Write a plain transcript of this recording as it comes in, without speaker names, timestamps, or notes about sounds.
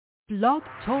Blog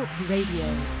Talk Radio.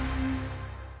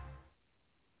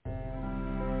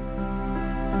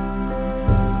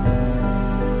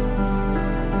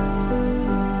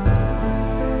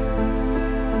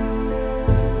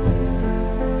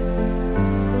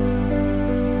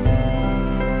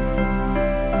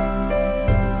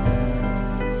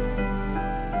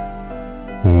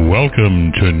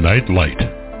 Welcome to Nightlight.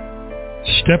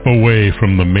 Step away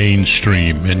from the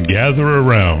mainstream and gather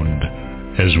around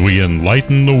as we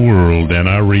enlighten the world and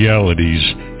our realities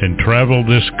and travel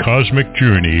this cosmic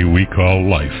journey we call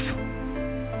life.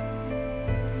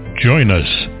 Join us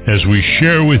as we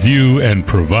share with you and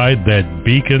provide that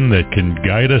beacon that can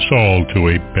guide us all to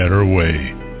a better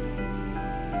way.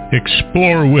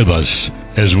 Explore with us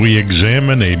as we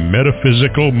examine a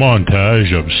metaphysical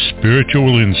montage of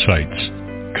spiritual insights,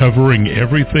 covering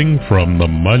everything from the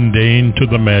mundane to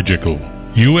the magical,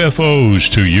 UFOs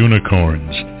to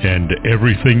unicorns, and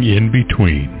everything in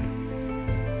between.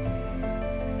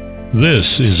 This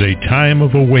is a time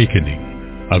of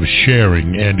awakening, of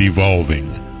sharing and evolving,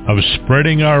 of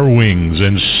spreading our wings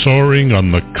and soaring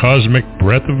on the cosmic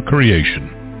breath of creation.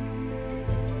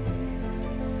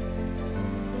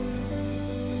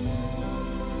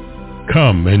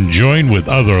 Come and join with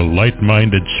other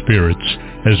light-minded spirits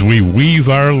as we weave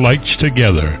our lights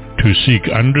together to seek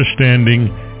understanding,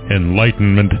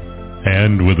 enlightenment,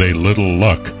 and with a little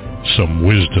luck, some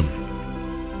wisdom.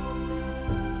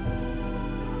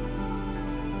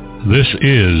 This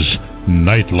is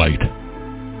Nightlight,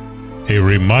 a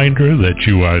reminder that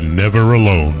you are never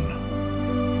alone.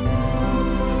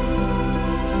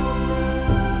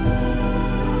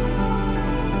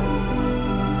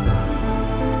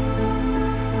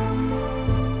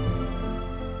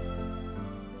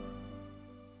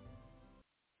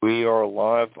 We are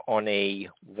live on a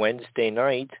Wednesday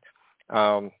night.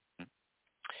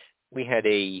 We had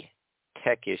a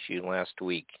tech issue last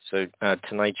week, so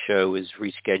tonight's show is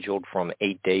rescheduled from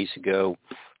 8 days ago.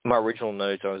 My original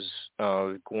notes, I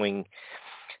was going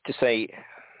to say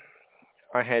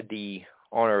I had the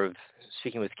honor of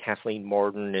speaking with Kathleen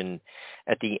Marden, and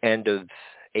at the end of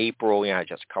April,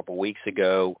 just a couple weeks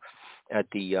ago, at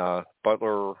the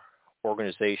Butler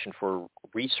Organization for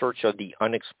Research of the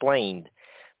Unexplained.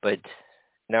 But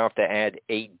now I have to add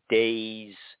 8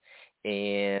 days,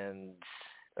 and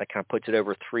that kind of puts it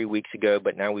over 3 weeks ago,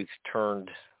 but now we've turned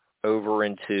over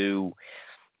into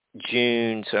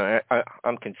June, so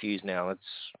I'm confused now. That's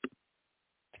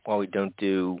why we don't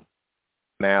do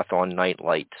math on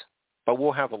Nightlight. But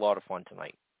we'll have a lot of fun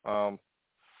tonight. And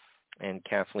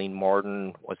Kathleen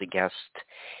Marden was a guest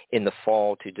in the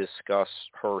fall to discuss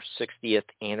her 60th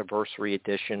anniversary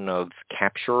edition of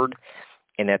Captured.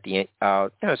 And at the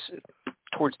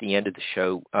towards the end of the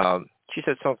show, she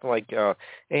said something like,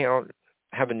 "Hey, I'll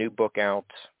have a new book out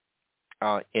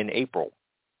in April,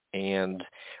 and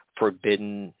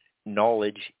Forbidden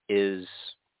Knowledge is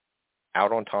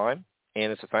out on time,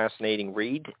 and it's a fascinating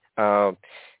read."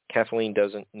 Kathleen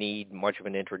doesn't need much of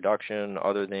an introduction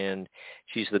other than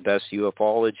she's the best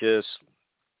ufologist,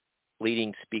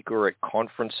 leading speaker at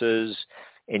conferences,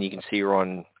 and you can see her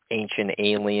on Ancient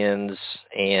Aliens,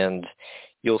 and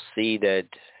you'll see that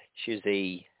she's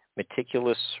a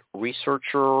meticulous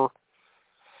researcher.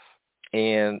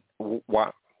 And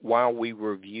while we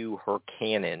review her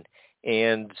canon,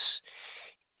 and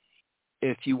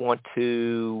if you want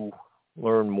to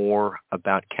learn more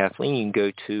about Kathleen, you can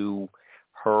go to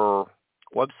her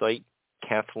website,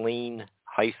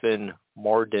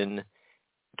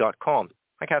 Kathleen-Marden.com.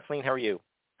 Hi, Kathleen. How are you?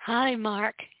 Hi,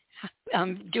 Mark.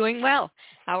 I'm doing well.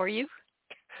 How are you?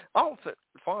 Oh,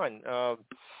 fine.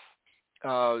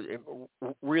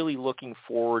 Really looking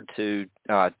forward to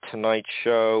tonight's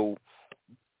show,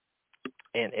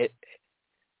 and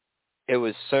it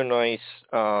was so nice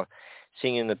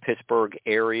seeing in the Pittsburgh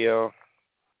area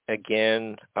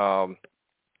again.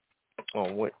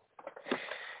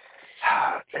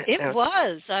 It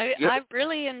was. I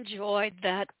really enjoyed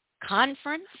that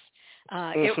conference.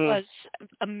 It was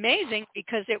amazing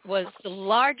because it was the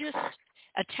largest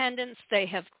attendance they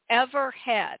have ever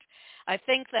had. I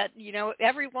think that,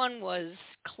 everyone was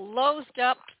closed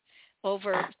up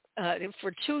over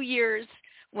for 2 years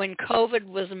when COVID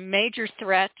was a major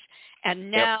threat,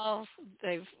 and now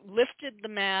they've lifted the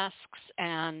masks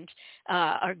and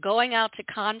are going out to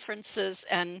conferences,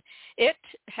 and it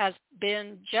has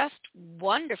been just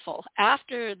wonderful.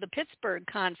 After the Pittsburgh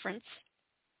conference,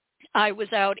 I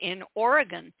was out in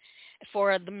Oregon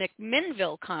for the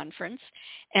McMinnville conference,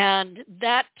 and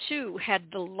that too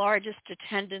had the largest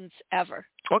attendance ever.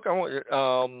 Okay,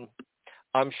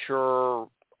 I'm sure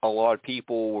a lot of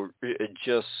people were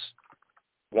just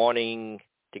wanting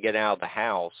to get out of the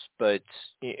house, but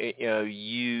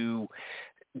you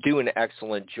do an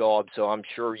excellent job, so I'm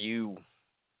sure you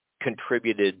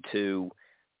contributed to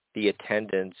the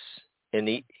attendance.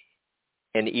 And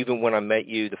even when I met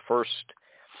you the first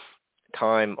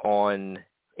time on,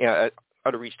 I'd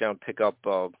reach down and pick up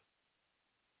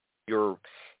your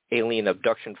alien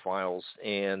abduction files,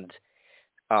 and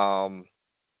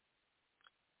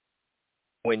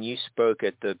when you spoke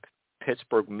at the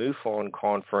Pittsburgh MUFON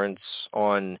conference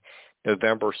on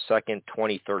November 2nd,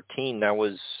 2013, that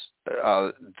was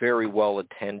very well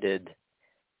attended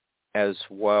as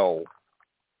well.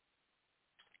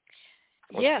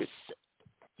 Yes.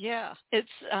 Yeah. It's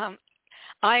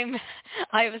I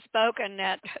have spoken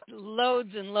at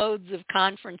loads and loads of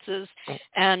conferences,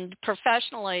 and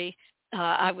professionally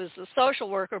I was a social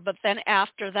worker, but then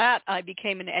after that I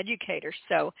became an educator.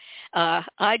 So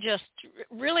I just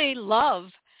really love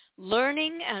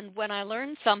learning, and when I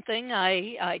learn something,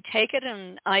 I take it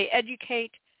and I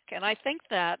educate. And I think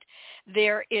that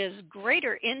there is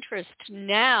greater interest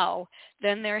now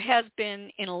than there has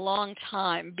been in a long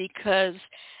time, because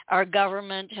our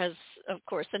government has, of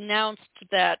course, announced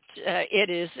that it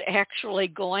is actually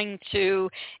going to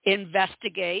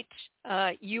investigate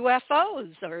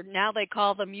UFOs, or now they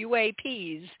call them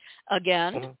UAPs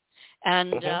again. Mm-hmm.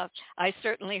 And Mm-hmm. I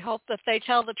certainly hope that they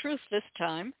tell the truth this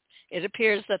time. It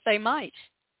appears that they might.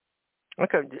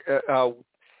 Okay.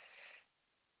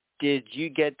 Did you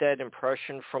get that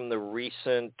impression from the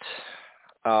recent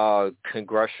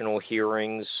congressional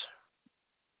hearings?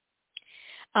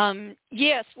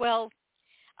 Yes. Well,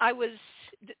 I was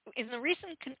in the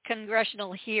recent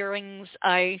congressional hearings.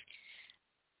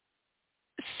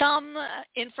 Some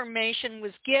information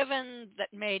was given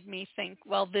that made me think,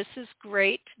 well, this is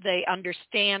great. They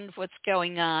understand what's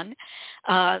going on.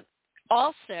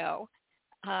 Also,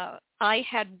 I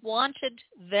had wanted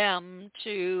them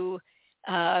to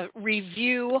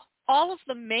review all of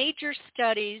the major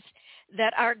studies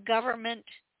that our government,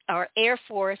 our Air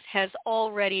Force, has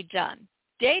already done,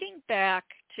 dating back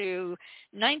to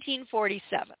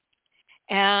 1947.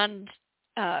 And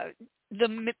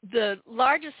the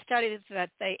largest study that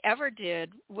they ever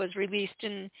did was released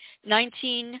in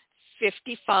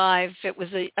 1955. It was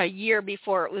a year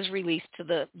before it was released to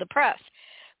the press.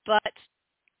 But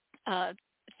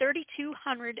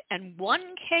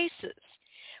 3,201 cases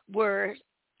were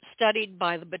studied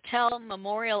by the Battelle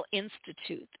Memorial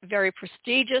Institute, very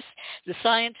prestigious. The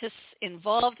scientists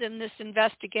involved in this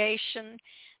investigation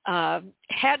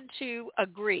had to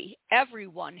agree,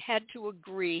 everyone had to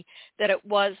agree, that it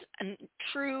was a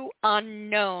true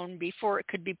unknown before it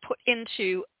could be put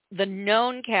into the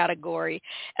known category,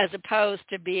 as opposed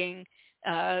to being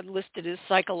listed as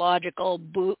psychological,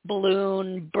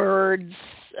 balloon, birds,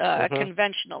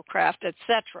 conventional craft,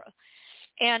 etc.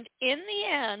 And in the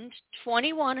end,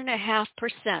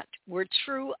 21.5% were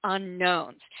true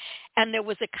unknowns. And there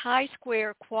was a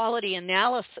chi-square quality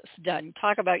analysis done.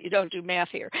 Talk about you don't do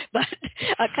math here. But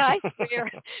a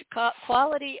chi-square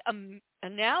quality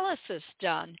analysis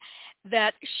done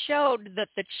that showed that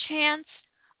the chance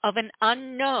of an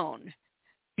unknown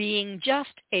being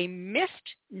just a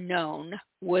missed known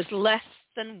was less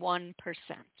than 1%.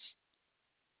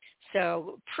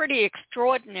 So pretty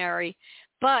extraordinary.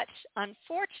 But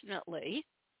unfortunately,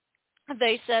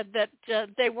 they said that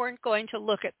they weren't going to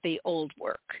look at the old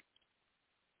work,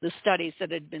 the studies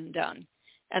that had been done.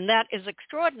 And that is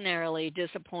extraordinarily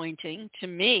disappointing to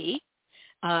me.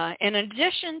 In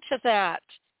addition to that,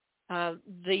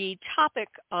 the topic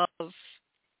of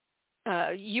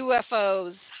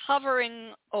UFOs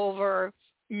hovering over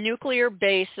nuclear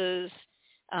bases,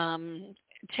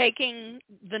 taking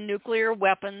the nuclear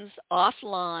weapons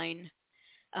offline.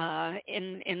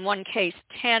 In one case,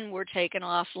 10 were taken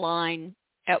offline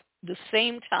at the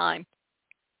same time.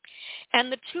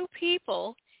 And the two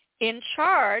people in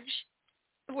charge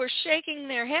were shaking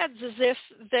their heads as if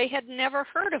they had never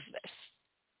heard of this.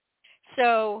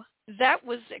 So that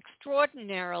was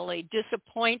extraordinarily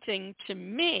disappointing to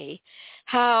me,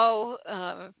 how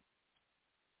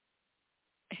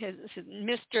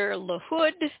Mr.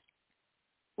 LaHood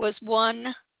was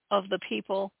one of the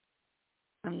people.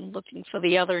 I'm looking for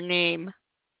the other name.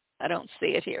 I don't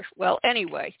see it here. Well,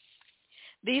 anyway,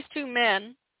 these two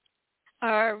men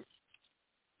are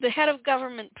the head of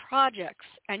government projects,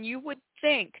 and you would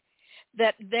think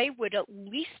that they would at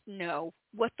least know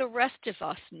what the rest of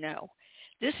us know.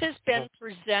 This has been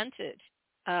presented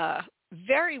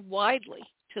very widely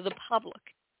to the public,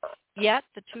 yet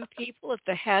the two people at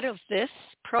the head of this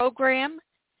program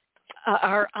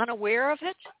are unaware of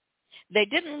it. They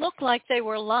didn't look like they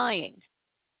were lying.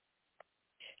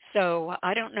 So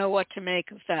I don't know what to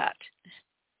make of that.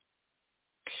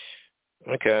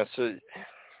 Okay, so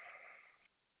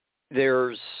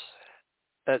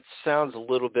that sounds a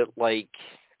little bit like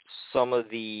some of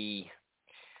the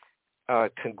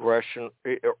early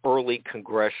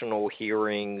congressional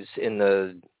hearings in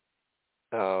the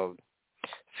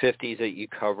 50s that you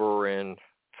cover in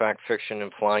Fact, Fiction,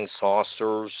 and Flying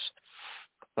Saucers.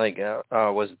 Like,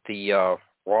 was it the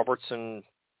Robertson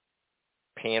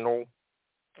panel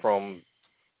from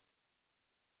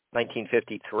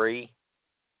 1953?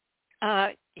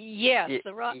 Yes,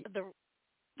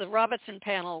 the Robertson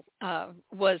panel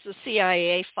was a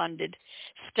CIA-funded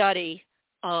study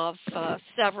of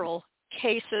several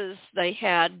cases. They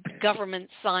had government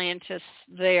scientists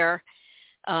there,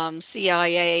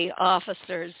 CIA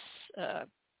officers,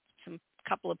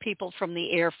 couple of people from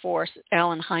the Air Force.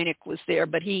 Alan Hynek was there,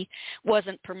 but he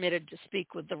wasn't permitted to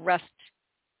speak with the rest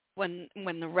when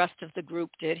the rest of the group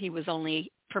did. He was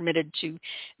only permitted to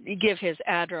give his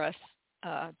address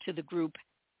to the group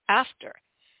after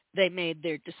they made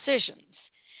their decisions.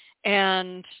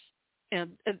 And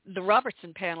the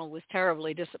Robertson panel was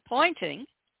terribly disappointing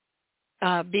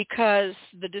because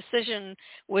the decision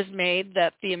was made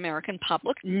that the American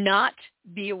public not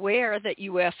be aware that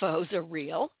UFOs are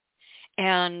real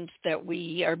and that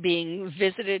we are being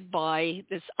visited by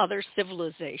this other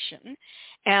civilization,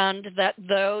 and that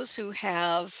those who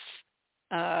have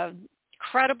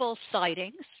credible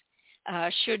sightings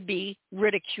should be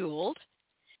ridiculed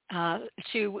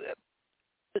to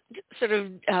sort of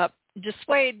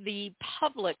dissuade the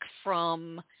public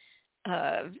from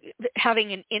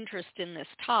having an interest in this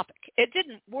topic. It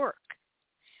didn't work.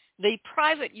 The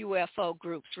private UFO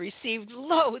groups received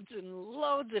loads and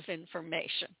loads of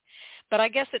information, but I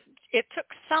guess it took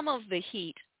some of the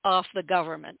heat off the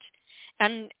government.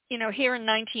 And, here in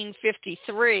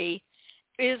 1953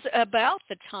 is about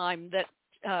the time that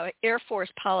Air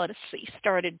Force policy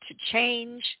started to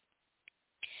change.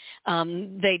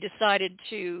 They decided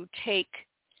to take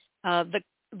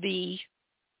the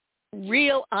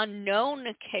real unknown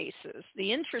cases,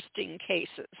 the interesting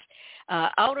cases,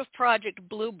 out of Project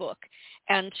Blue Book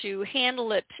and to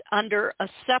handle it under a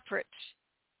separate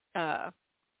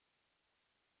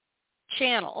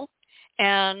channel,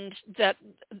 and that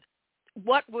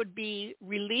what would be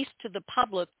released to the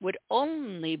public would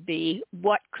only be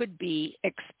what could be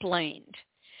explained.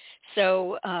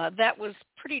 So that was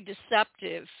pretty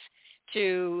deceptive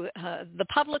to the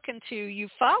public and to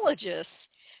ufologists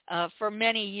for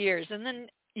many years. And then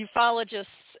ufologists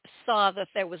saw that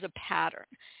there was a pattern,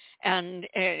 and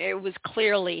it was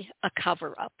clearly a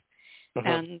cover-up. Uh-huh.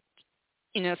 And,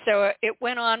 so it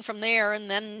went on from there,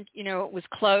 and then, it was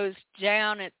closed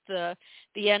down at the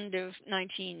end of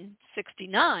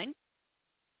 1969.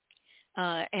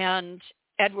 And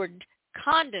Edward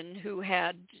Condon, who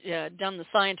had done the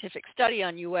scientific study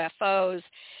on UFOs,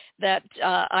 that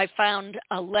I found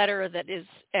a letter that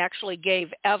actually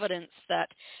gave evidence that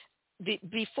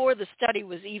before the study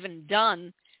was even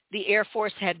done, the Air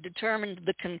Force had determined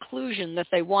the conclusion that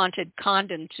they wanted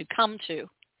Condon to come to.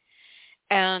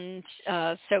 And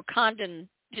so Condon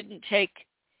didn't take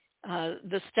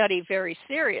the study very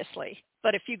seriously.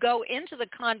 But if you go into the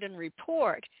Condon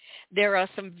report, there are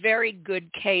some very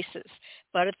good cases.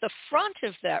 But at the front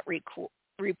of that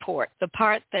report, the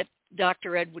part that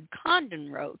Dr. Edward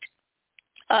Condon wrote,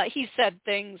 he said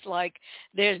things like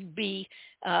there'd be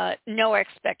no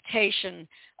expectation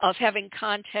of having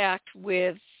contact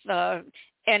with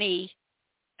any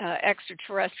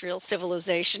extraterrestrial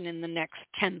civilization in the next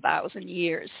 10,000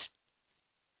 years.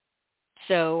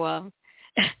 So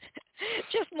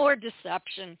just more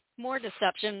deception.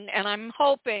 And I'm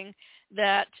hoping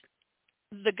that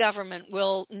the government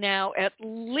will now at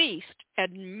least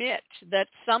admit that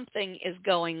something is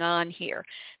going on here.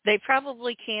 They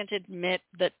probably can't admit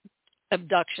that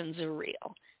abductions are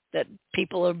real, that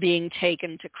people are being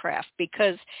taken to craft,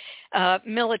 because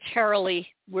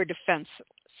militarily we're defenseless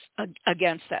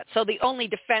against that. So the only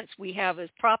defense we have is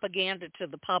propaganda to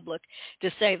the public to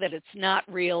say that it's not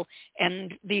real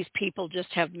and these people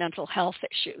just have mental health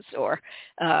issues or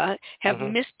have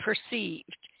misperceived,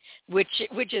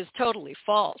 which is totally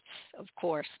false, of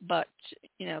course. But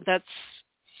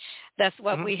that's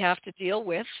what we have to deal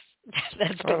with.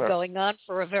 That's been going on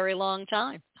for a very long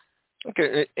time.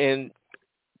 Okay, and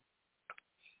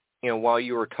while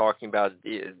you were talking about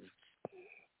the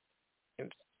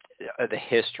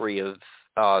history of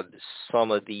some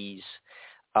of these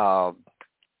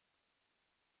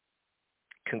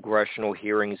congressional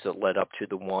hearings that led up to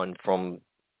the one from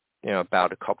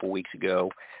about a couple weeks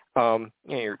ago,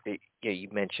 you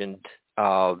mentioned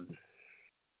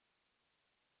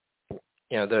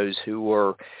those who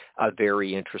are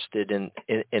very interested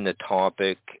in the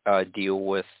topic deal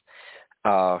with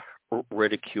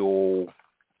ridicule,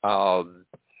 the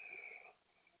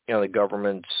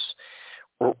government's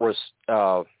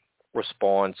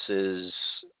responses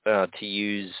to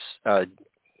use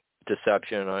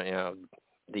deception,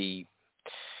 the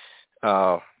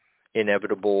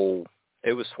inevitable,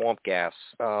 it was swamp gas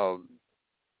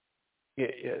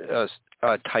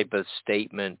type of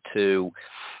statement to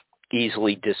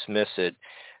easily dismiss it.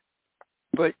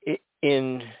 But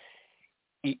in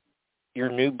your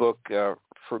new book,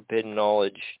 Forbidden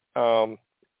Knowledge,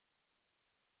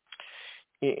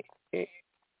 it's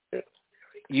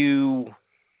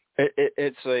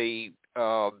a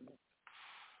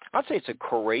I'd say it's a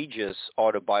courageous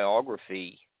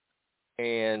autobiography,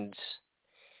 and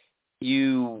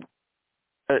you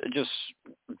just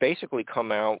basically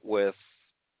come out with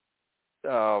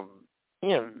some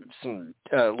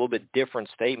a little bit different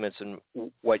statements than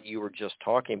what you were just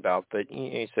talking about. But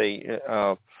you say,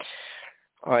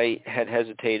 I had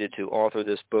hesitated to author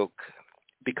this book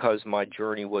because my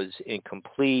journey was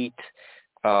incomplete,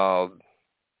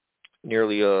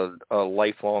 nearly a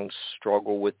lifelong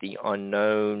struggle with the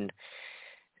unknown.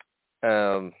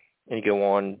 And you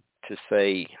go on to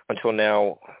say, until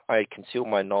now, I had concealed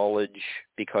my knowledge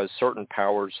because certain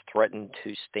powers threatened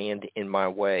to stand in my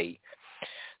way.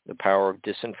 The power of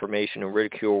disinformation and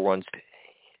ridicule runs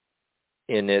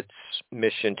in its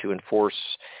mission to enforce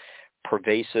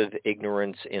pervasive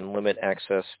ignorance and limit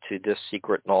access to this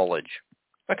secret knowledge.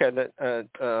 Okay,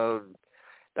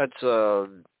 that's a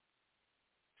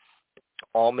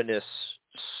ominous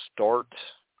start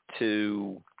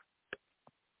to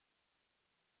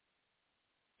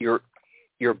your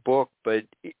book, but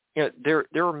there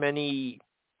are many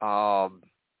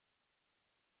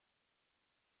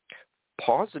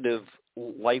positive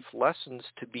life lessons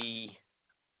to be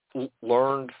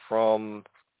learned from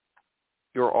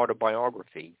your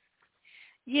autobiography.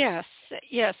 Yes,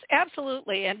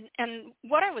 absolutely. And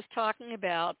what I was talking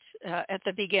about at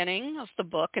the beginning of the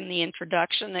book and the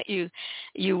introduction that you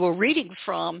were reading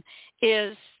from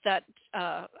is that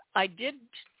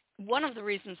one of the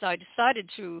reasons I decided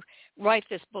to write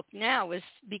this book now is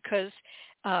because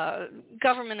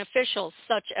government officials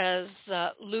such as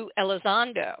Lou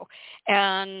Elizondo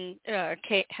and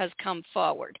has come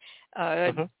forward.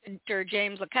 Dr.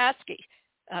 James Lukatsky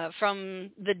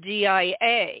from the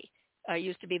DIA,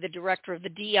 used to be the director of the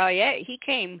DIA. He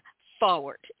came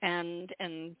forward and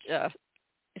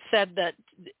said that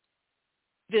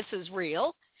this is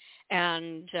real.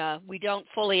 And we don't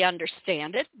fully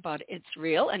understand it, but it's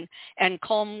real. And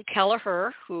Colm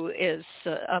Kelleher, who is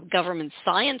a government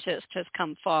scientist, has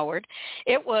come forward.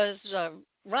 It was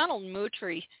Ronald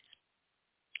Moultrie,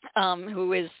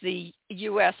 who is the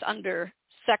U.S.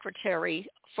 Undersecretary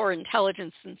for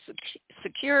Intelligence and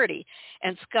Security,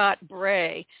 and Scott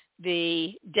Bray,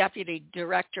 the Deputy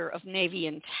Director of Navy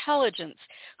Intelligence,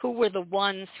 who were the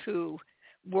ones who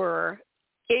were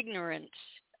ignorant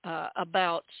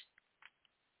about,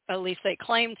 at least they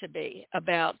claim to be,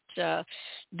 about the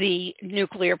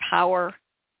nuclear power,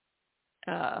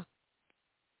 the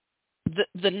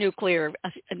nuclear,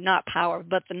 not power,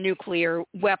 but the nuclear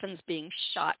weapons being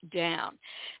shot down.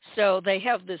 So they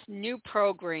have this new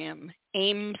program,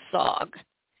 AIMSOG,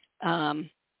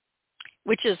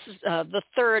 which is the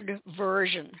third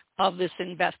version of this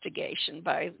investigation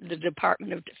by the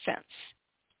Department of Defense,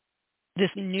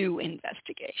 this new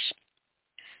investigation.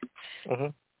 Mm-hmm.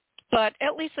 But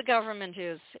at least the government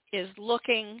is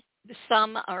looking.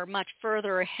 Some are much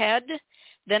further ahead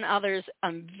than others.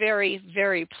 I'm very,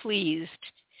 very pleased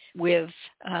with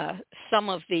some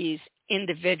of these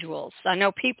individuals. I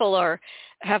know people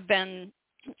in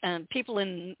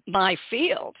my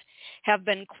field have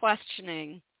been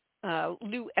questioning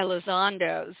Lou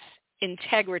Elizondo's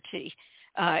integrity,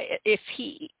 if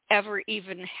he ever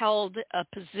even held a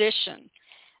position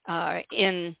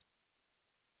in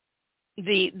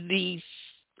the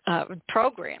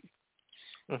program.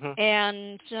 Mm-hmm.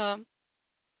 And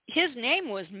his name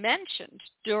was mentioned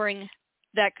during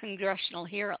that congressional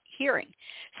hearing.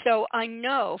 So I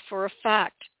know for a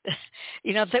fact,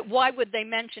 that why would they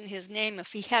mention his name if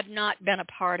he had not been a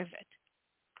part of it?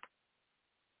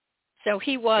 So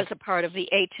he was a part of the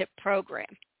ATIP program,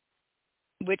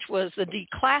 which was the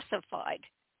declassified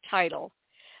title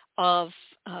of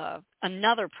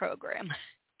another program,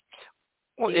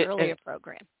 the earlier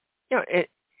program.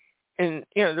 And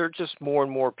there are just more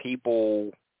and more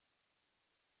people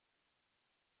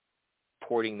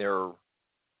reporting their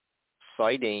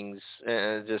sightings, and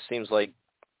it just seems like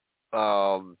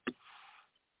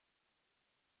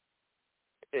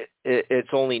it's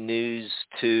only news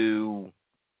to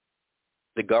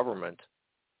the government.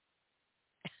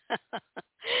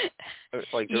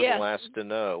 Like they're the last to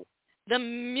know. The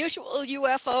Mutual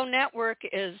UFO Network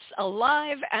is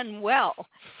alive and well.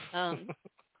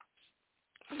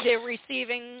 They're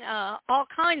receiving all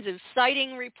kinds of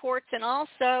sighting reports and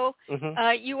also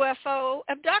UFO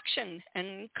abduction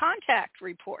and contact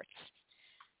reports.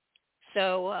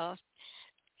 So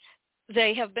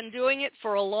they have been doing it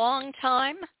for a long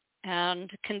time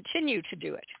and continue to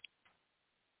do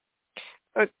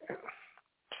it.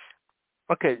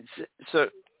 Okay, so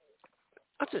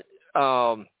that's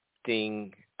a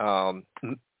thing.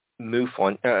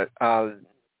 MUFON.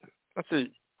 That's a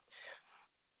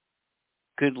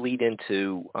good lead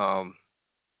into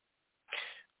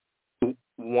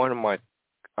one of my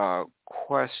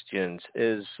questions.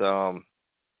 Is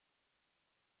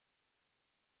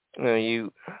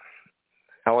you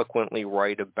eloquently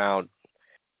write about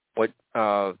what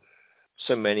so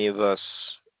many of us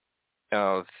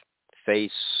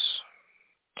face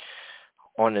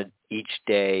on each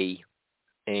day,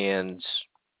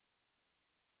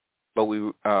 but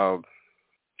we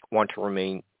want to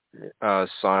remain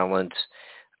silent.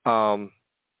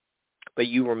 But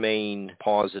you remain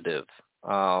positive.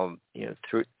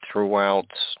 Throughout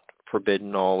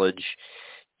forbidden knowledge,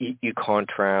 you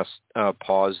contrast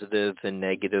positive and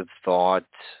negative thought,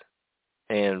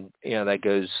 and that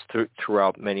goes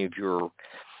throughout many of your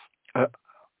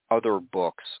other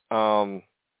books.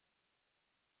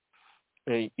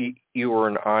 You were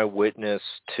an eyewitness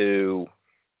to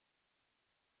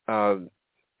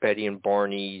Betty and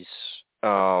Barney's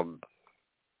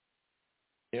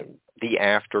the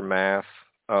aftermath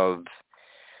of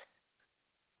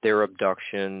their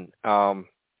abduction. You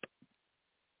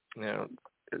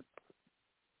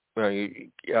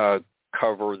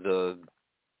cover the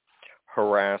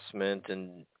harassment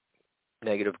and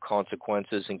negative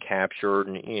consequences and captured,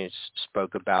 and you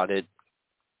spoke about it.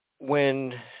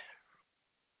 When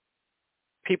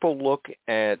people look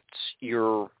at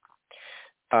your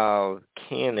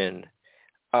canon,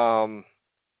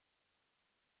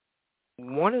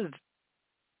 one of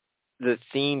the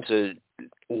themes that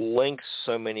links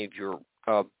so many of your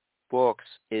books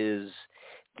is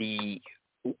the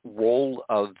role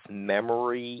of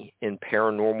memory in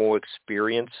paranormal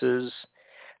experiences.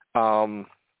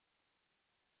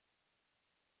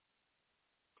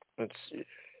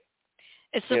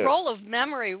 It's the role of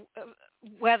memory,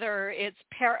 whether it's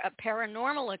a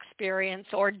paranormal experience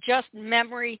or just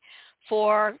memory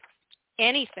for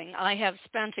anything. I have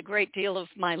spent a great deal of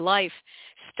my life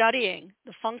studying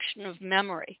the function of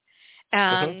memory.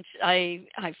 And I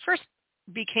first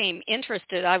became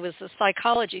interested. I was a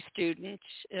psychology student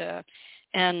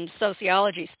and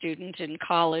sociology student in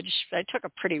college. I took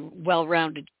a pretty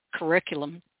well-rounded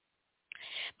curriculum.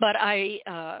 But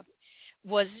I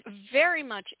was very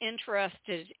much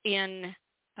interested in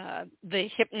the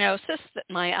hypnosis that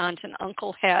my aunt and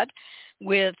uncle had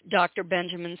with Dr.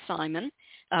 Benjamin Simon.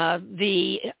 I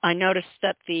noticed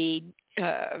that the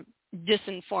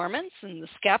disinformants and the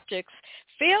skeptics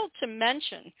failed to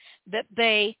mention that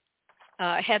they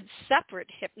had separate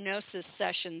hypnosis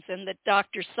sessions and that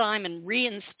Dr. Simon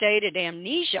reinstated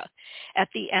amnesia at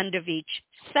the end of each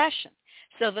session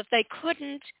so that they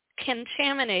couldn't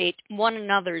contaminate one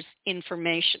another's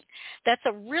information. That's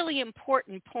a really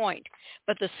important point,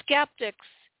 but the skeptics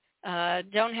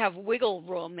don't have wiggle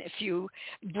room if you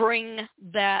bring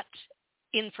that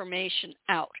information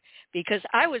out, because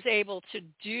I was able to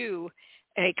do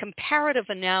a comparative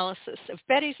analysis of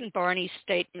Betty's and Barney's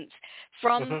statements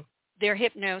from their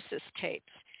hypnosis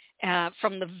tapes,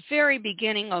 from the very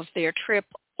beginning of their trip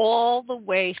all the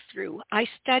way through. I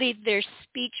studied their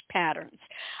speech patterns.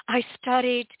 I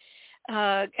studied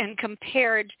and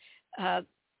compared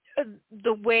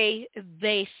the way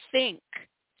they think,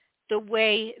 the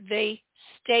way they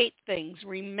state things,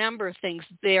 remember things,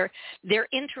 their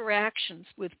interactions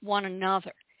with one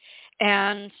another.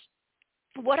 And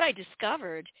what I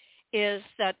discovered is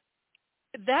that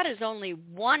is only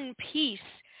one piece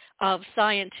of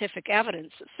scientific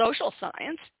evidence. Social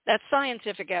science, that's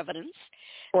scientific evidence,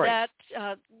 that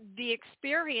the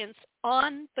experience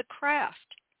on the craft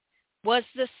was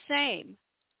the same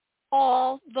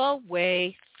all the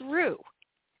way through.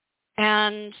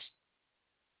 And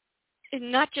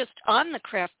not just on the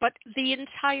craft, but the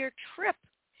entire trip.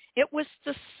 It was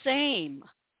the same.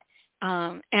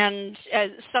 And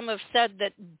as some have said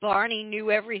that Barney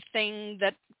knew everything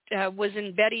that was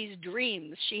in Betty's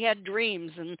dreams. She had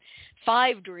dreams, and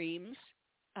 5 dreams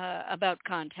about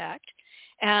contact.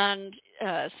 And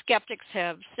skeptics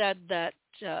have said that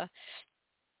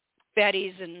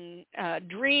Betty's and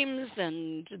dreams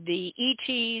and the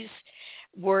ETs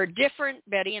were different.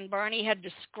 Betty and Barney had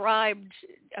described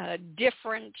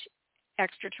different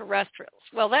extraterrestrials.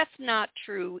 Well, that's not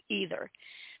true either.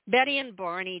 Betty and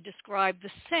Barney described the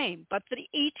same, but the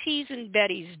ETs in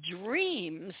Betty's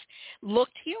dreams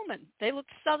looked human. They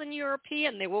looked Southern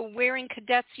European. They were wearing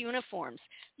cadets' uniforms.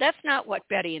 That's not what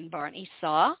Betty and Barney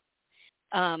saw.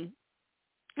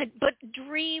 But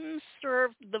dreams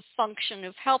served the function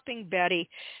of helping Betty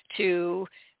to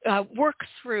work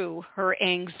through her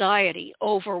anxiety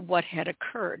over what had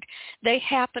occurred. They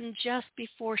happened just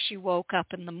before she woke up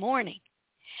in the morning.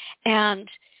 And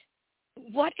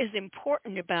what is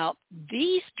important about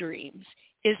these dreams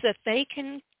is that they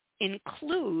can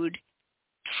include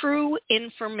true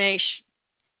information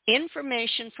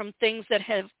from things that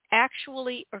have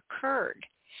actually occurred.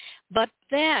 But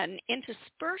then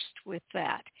interspersed with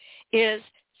that is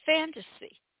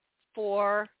fantasy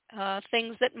for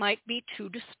things that might be too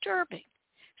disturbing.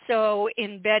 So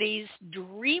in Betty's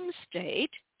dream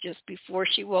state, just before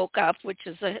she woke up, which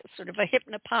is a sort of a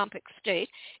hypnopompic state,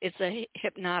 it's a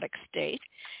hypnotic state,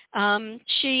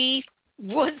 she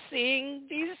was seeing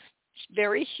these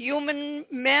very human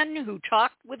men who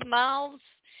talked with mouths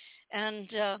and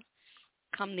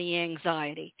come the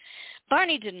anxiety.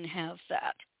 Barney didn't have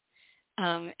that.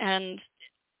 And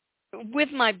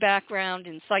with my background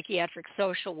in psychiatric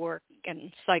social work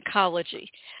and psychology,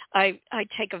 I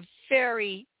take a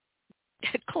very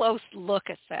close look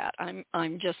at that.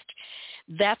 I'm just,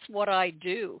 that's what I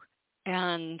do.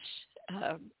 And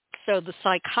so the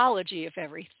psychology of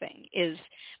everything is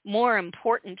more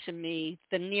important to me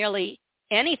than nearly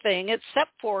anything,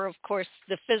 except for, of course,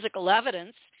 the physical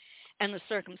evidence and the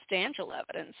circumstantial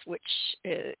evidence, which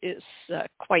is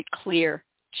quite clear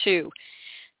too.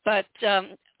 But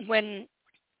when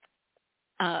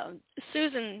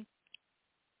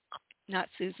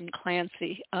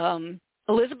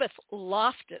Elizabeth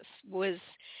Loftus was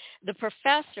the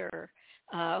professor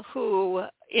who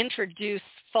introduced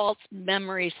false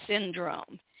memory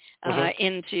syndrome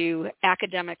into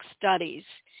academic studies,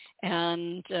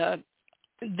 and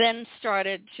then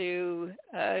started to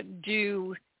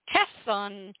do tests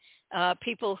on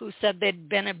people who said they'd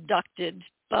been abducted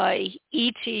by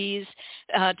ETs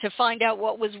to find out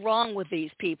what was wrong with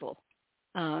these people,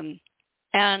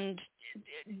 and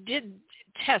did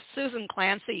tests. Susan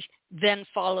Clancy then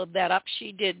followed that up.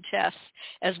 She did tests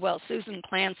as well. Susan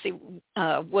Clancy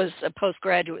was a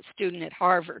postgraduate student at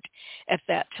Harvard at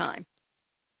that time,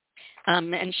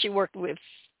 and she worked with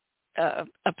a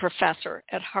professor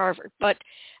at Harvard. But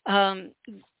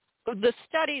the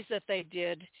studies that they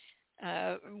did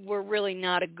were really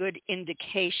not a good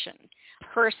indication of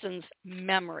a person's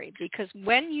memory, because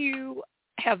when you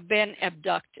have been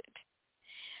abducted,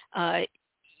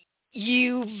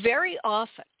 you very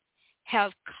often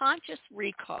have conscious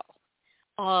recall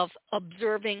of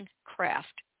observing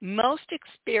craft. Most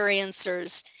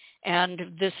experiencers,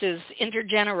 and this is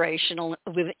intergenerational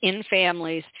within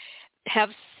families, have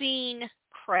seen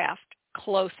craft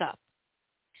close up.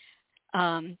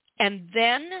 And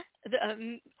then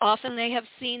often they have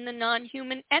seen the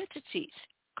non-human entities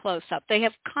close up. They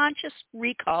have conscious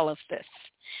recall of this.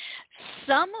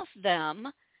 Some of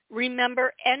them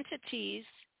remember entities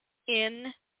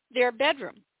in their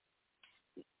bedroom.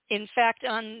 In fact,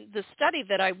 on the study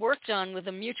that I worked on with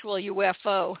the Mutual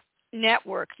UFO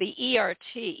Network, the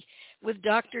ERT, with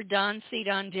Dr. Don C.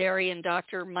 Donderi and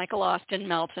Dr. Michael Austin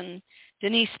Melton,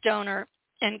 Denise Stoner,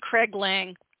 and Craig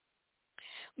Lang,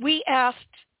 we asked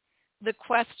the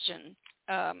question,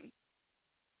 have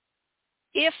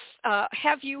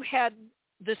you had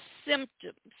the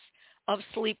symptoms of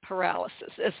sleep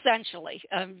paralysis? Essentially,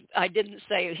 I didn't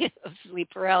say sleep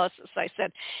paralysis. I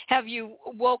said, have you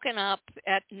woken up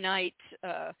at night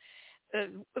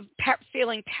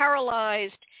feeling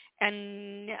paralyzed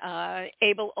and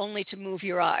able only to move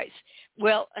your eyes?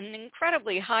 Well, an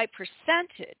incredibly high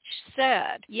percentage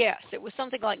said yes. It was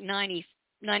something like 95%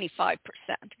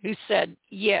 who said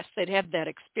yes, they'd had that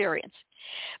experience.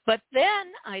 But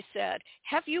then I said,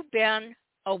 have you been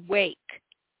awake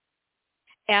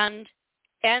and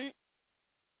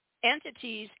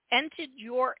entities entered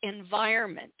your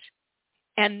environment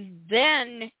and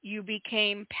then you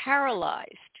became paralyzed?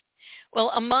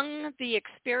 Well, among the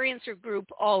experiencer group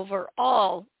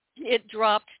overall, it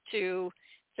dropped to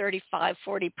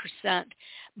 35-40%.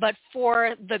 But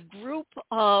for the group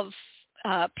of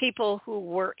people who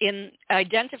were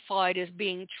identified as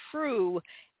being true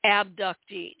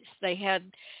abductees, they had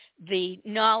the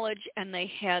knowledge and they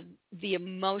had the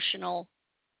emotional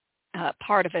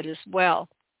part of it as well.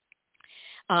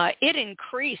 it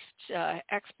increased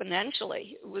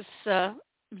exponentially. It was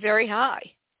very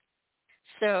high.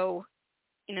 So,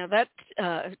 that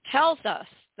tells us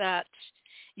that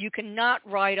you cannot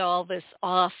write all this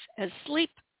off as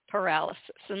sleep paralysis.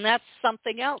 And that's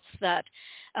something else that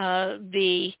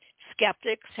the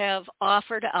skeptics have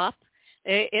offered up.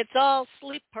 It's all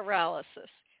sleep paralysis.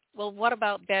 Well, what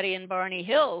about Betty and Barney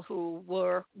Hill, who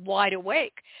were wide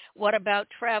awake? What about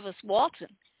Travis Walton,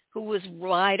 who was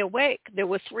wide awake? There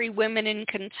were 3 women in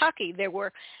Kentucky. There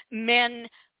were men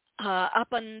up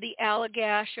on the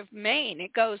Allagash of Maine.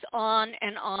 It goes on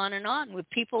and on and on with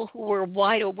people who were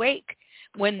wide awake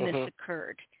when this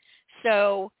occurred.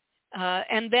 So,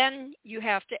 and then you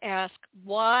have to ask,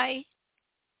 why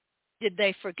did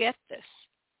they forget this?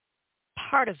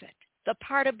 Part of it, the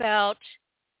part about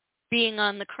being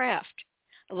on the craft.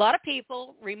 A lot of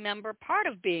people remember part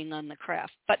of being on the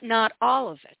craft, but not all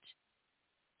of it.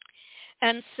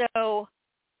 And so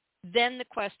then the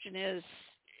question is,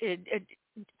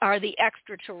 are the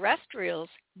extraterrestrials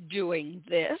doing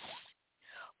this,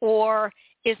 or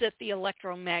is it the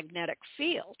electromagnetic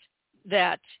field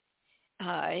that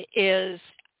is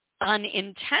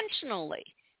unintentionally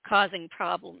causing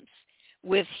problems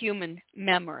with human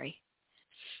memory?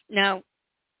 Now,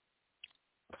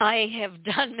 I have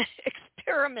done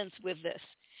experiments with this.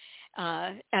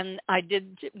 And I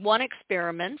did one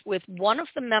experiment with one of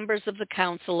the members of the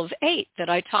Council of 8 that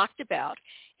I talked about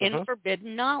in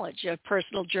Forbidden Knowledge, a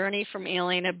personal journey from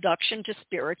alien abduction to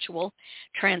spiritual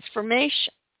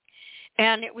transformation.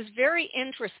 And it was very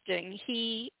interesting.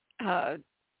 He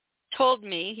told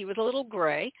me, he was a little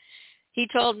gray, he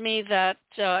told me that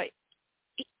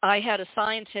I had a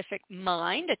scientific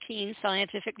mind, a keen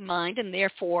scientific mind, and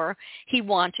therefore he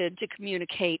wanted to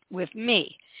communicate with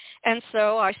me. And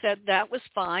so I said that was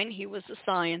fine. He was a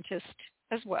scientist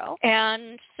as well.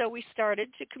 And so we started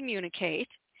to communicate,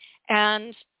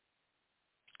 and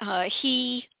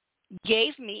he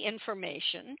gave me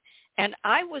information, and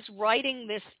I was writing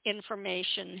this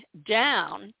information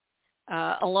down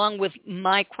along with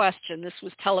my question. This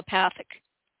was telepathic,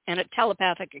 and a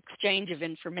telepathic exchange of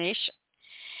information.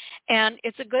 And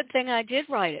it's a good thing I did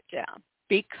write it down,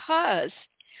 because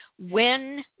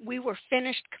when we were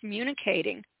finished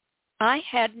communicating, I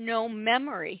had no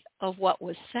memory of what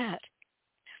was said.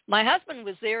 My husband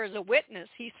was there as a witness.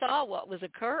 He saw what was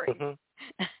occurring,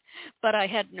 but I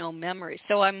had no memory.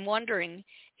 So I'm wondering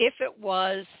if it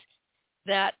was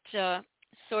that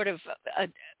sort of a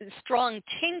strong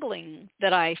tingling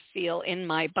that I feel in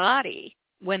my body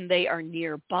when they are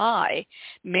nearby.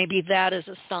 Maybe that is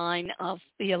a sign of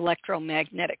the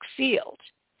electromagnetic field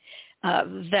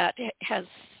that has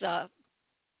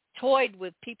toyed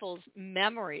with people's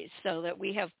memories so that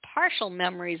we have partial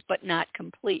memories but not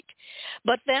complete.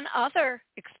 But then other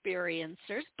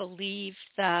experiencers believe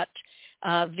that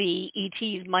the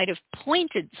ETs might have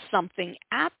pointed something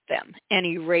at them and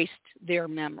erased their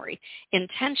memory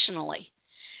intentionally.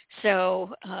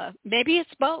 So maybe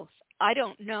it's both. I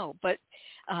don't know, but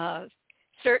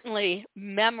certainly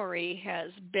memory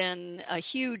has been a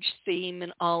huge theme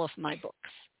in all of my books.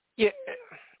 Yeah,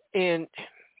 and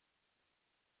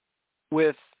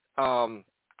with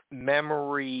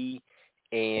memory,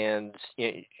 and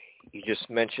you just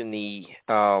mentioned the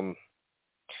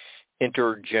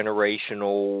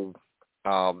intergenerational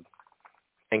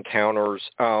encounters.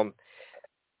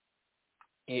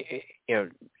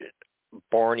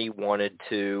 Barney wanted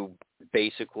to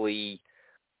basically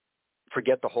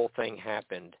forget the whole thing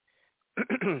happened.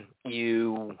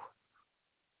 You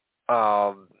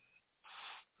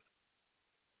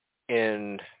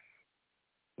in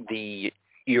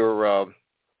your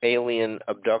alien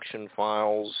abduction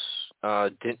files,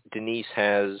 Denise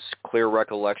has clear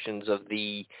recollections of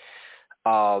the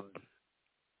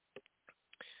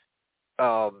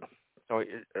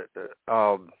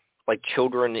like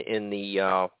children in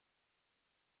the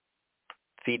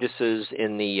fetuses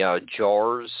in the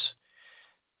jars.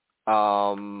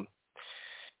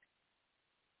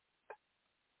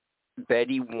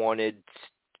 Betty wanted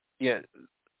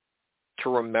to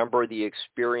remember the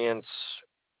experience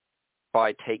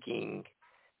by taking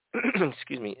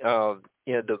excuse me,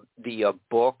 the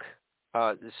book,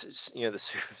 this is the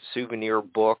souvenir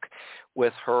book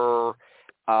with her.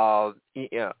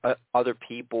 Other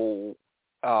people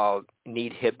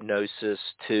need hypnosis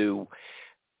to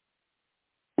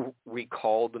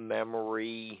recall the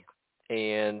memory,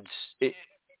 and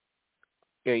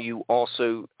you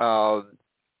also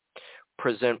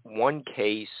present one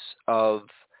case of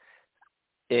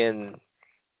in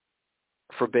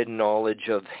Forbidden Knowledge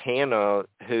of Hannah,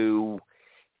 who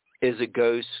is a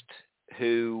ghost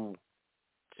who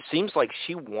seems like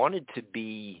she wanted to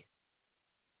be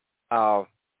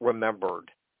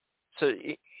remembered. So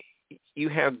you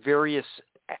have various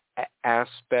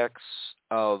aspects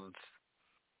of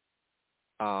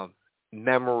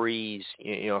memories.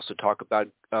 You also talk about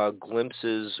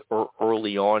glimpses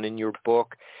early on in your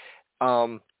book.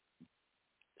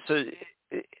 So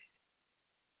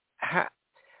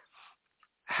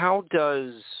how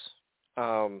does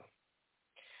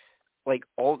like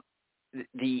all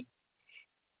the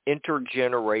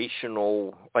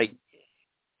intergenerational, like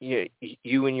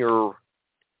you and your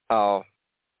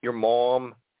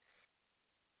mom,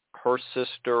 her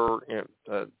sister,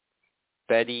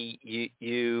 Betty,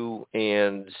 you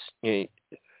and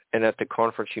at the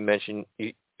conference you mentioned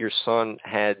your son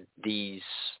had these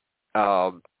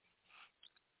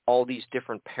all these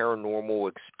different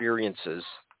paranormal experiences.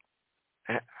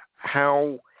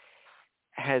 How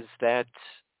has that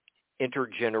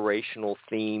intergenerational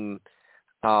theme,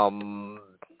 how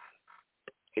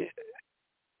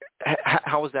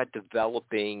is that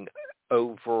developing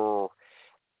over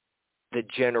the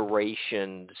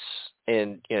generations,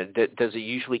 and does it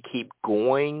usually keep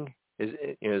going?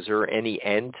 Is there any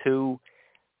end to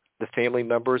the family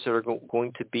members that are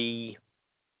going to be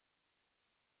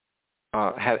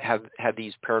have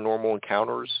these paranormal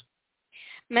encounters?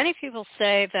 Many people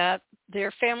say that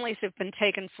their families have been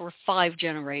taken for 5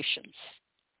 generations.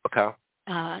 Okay.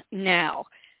 Now,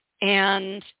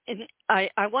 and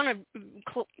I want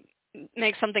to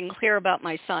make something clear about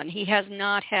my son. He has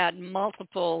not had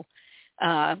multiple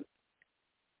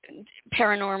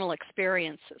paranormal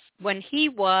experiences. When he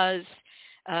was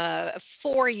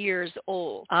 4 years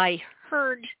old, I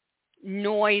heard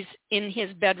noise in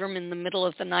his bedroom in the middle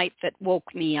of the night that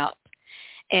woke me up.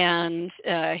 And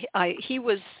he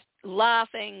was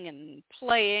laughing and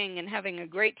playing and having a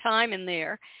great time in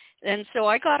there. And so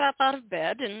I got up out of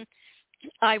bed and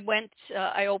I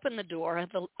opened the door.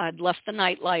 I'd left the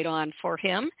night light on for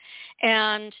him.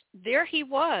 And there he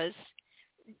was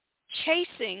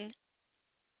chasing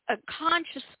a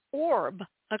conscious orb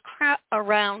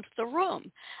around the room.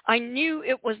 I knew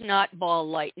it was not ball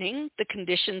lightning. The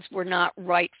conditions were not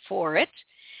right for it.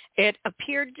 It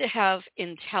appeared to have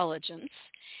intelligence.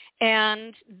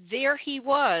 And there he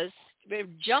was,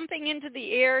 jumping into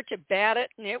the air to bat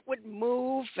it, and it would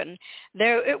move, and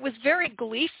it was very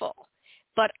gleeful.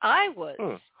 But I was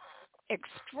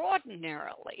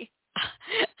extraordinarily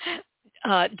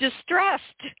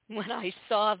distressed when I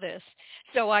saw this.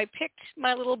 So I picked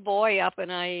my little boy up,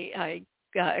 and I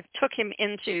took him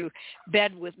into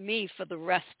bed with me for the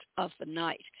rest of the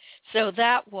night. So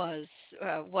that was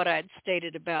what I'd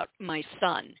stated about my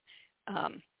son.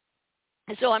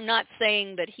 So I'm not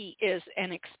saying that he is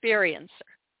an experiencer.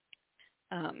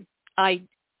 I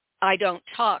don't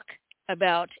talk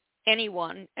about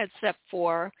anyone except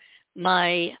for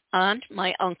my aunt,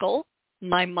 my uncle,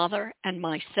 my mother, and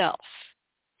myself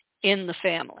in the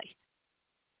family.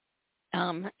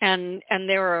 And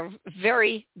there are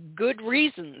very good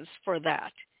reasons for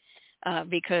that,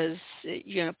 because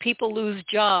people lose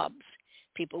jobs,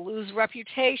 people lose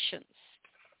reputations,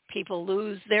 people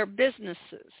lose their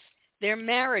businesses, their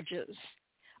marriages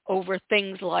over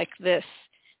things like this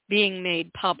being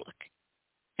made public.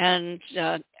 And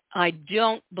I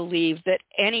don't believe that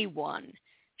anyone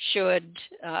should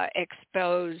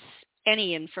expose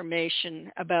any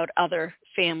information about other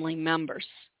family members,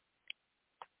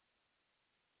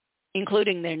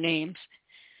 including their names.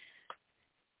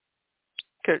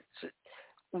 Okay.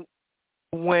 So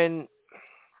when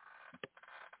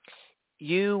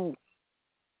you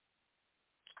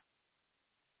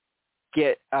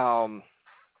get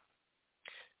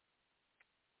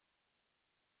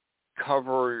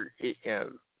cover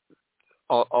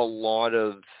a lot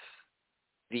of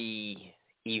the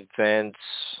events,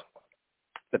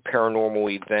 the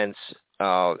paranormal events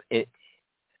that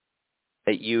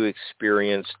you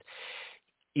experienced,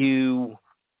 you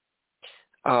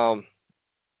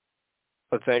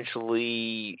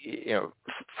eventually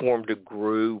formed a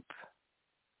group.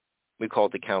 We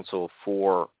called the Council of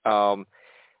Four.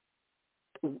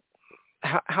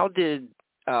 How did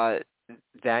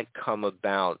that come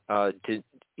about?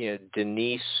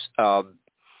 Denise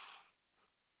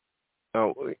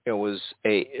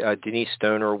Denise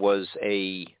Stoner was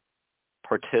a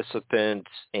participant,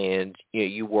 and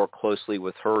you worked closely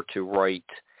with her to write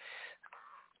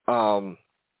the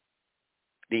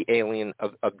alien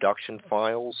abduction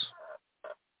files.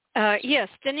 Yes,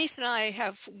 Denise and I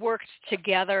have worked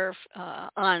together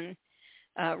on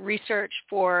research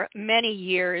for many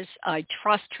years. I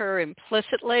trust her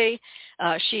implicitly.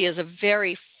 She is a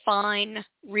very fine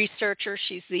researcher.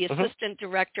 She's the assistant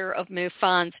director of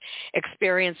MUFON's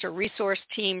Experiencer Resource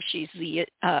Team. She's the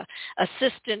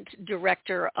assistant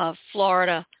director of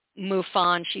Florida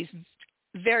MUFON. She's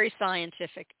very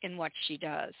scientific in what she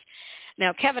does.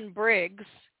 Now, Kevin Briggs,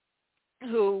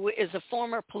 who is a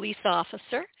former police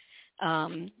officer,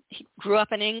 he grew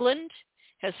up in England,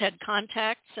 has had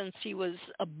contact since he was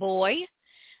a boy,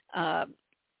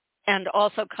 and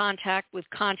also contact with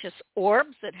conscious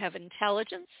orbs that have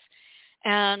intelligence.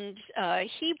 And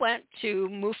he went to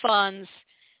MUFON's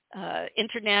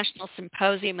International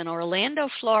Symposium in Orlando,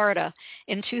 Florida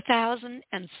in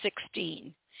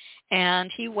 2016.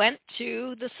 And he went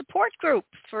to the support group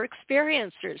for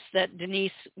experiencers that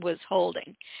Denise was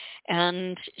holding.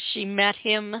 And she met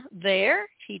him there.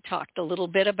 He talked a little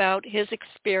bit about his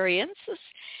experiences.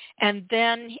 And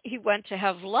then he went to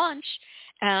have lunch,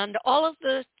 and all of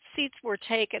the seats were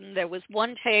taken. There was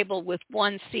one table with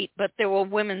one seat, but there were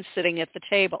women sitting at the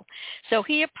table. So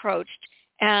he approached,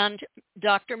 and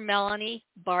Dr. Melanie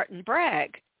Barton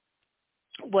Bragg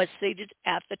was seated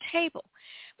at the table.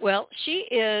 Well, she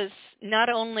is not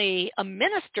only a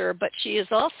minister, but she is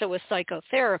also a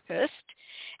psychotherapist,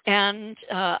 and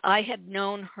I had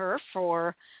known her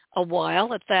for a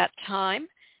while at that time,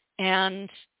 and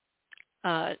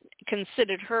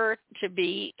considered her to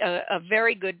be a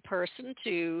very good person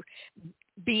to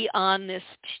be on this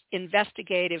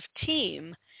investigative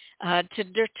team to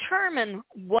determine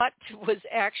what was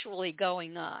actually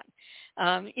going on.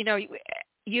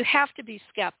 You have to be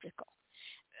skeptical.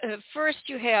 First,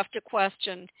 you have to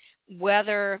question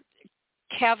whether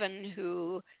Kevin,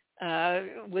 who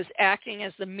was acting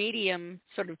as the medium,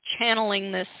 sort of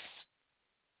channeling this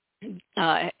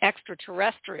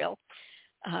extraterrestrial,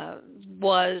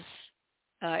 was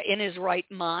in his right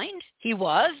mind. He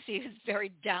was a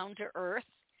very down-to-earth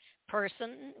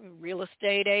person, real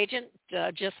estate agent,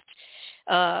 just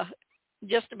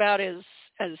about as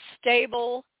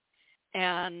stable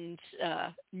and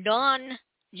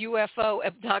non-UFO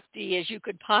abductee as you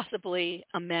could possibly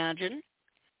imagine.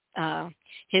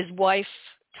 His wife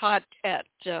taught at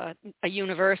a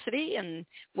university and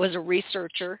was a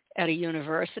researcher at a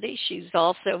university. She's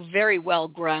also very well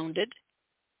grounded.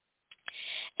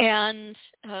 And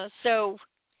so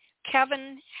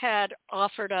Kevin had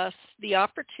offered us the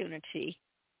opportunity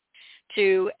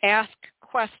to ask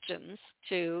questions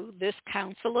to this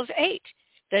Council of Eight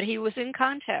that he was in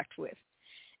contact with.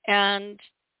 And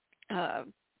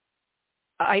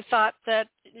I thought that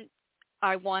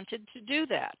I wanted to do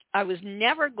that. I was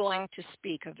never going to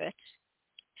speak of it,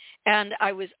 and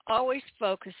I was always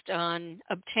focused on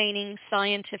obtaining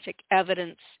scientific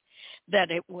evidence that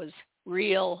it was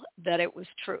real, that it was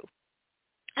true.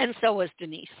 And so was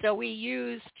Denise. So we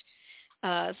used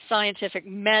scientific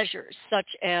measures such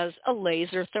as a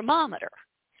laser thermometer.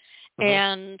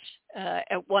 And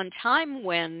at one time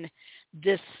when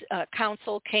this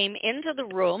council came into the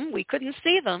room, we couldn't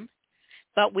see them,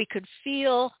 but we could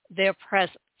feel their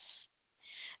presence.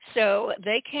 So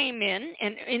they came in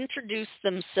and introduced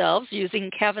themselves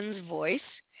using Kevin's voice,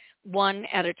 one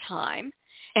at a time,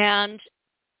 and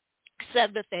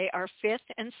said that they are fifth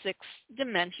and sixth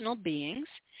dimensional beings,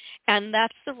 and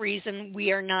that's the reason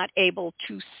we are not able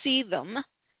to see them.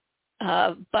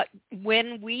 But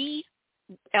when we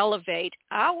elevate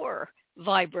our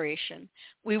vibration,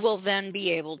 we will then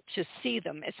be able to see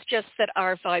them. It's just that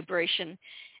our vibration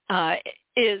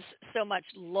is so much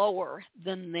lower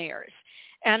than theirs.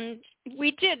 And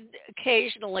we did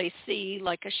occasionally see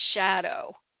like a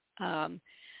shadow.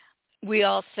 We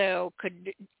also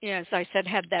could, as I said,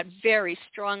 had that very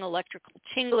strong electrical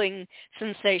tingling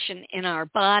sensation in our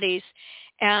bodies.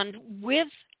 And with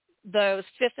those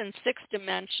fifth and sixth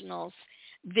dimensionals,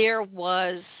 there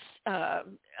was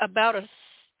about a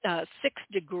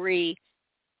 6-degree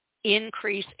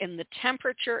increase in the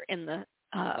temperature in the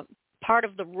part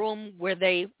of the room where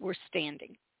they were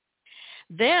standing.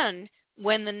 Then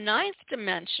when the ninth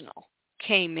dimensional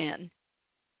came in,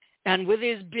 and with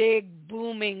his big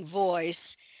booming voice,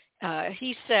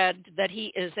 he said that he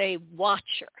is a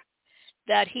watcher,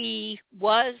 that he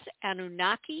was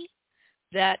Anunnaki,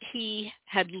 that he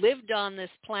had lived on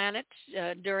this planet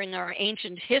during our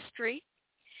ancient history.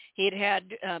 He had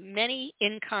had many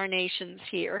incarnations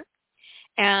here,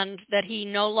 and that he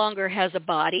no longer has a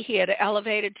body. He had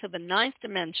elevated to the ninth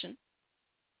dimension,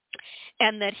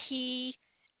 and that he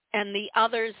and the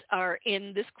others are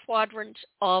in this quadrant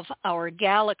of our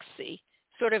galaxy,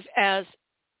 sort of as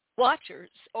watchers,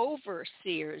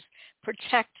 overseers,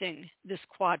 protecting this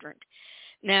quadrant.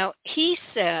 Now, he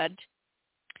said,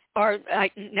 or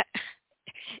I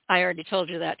already told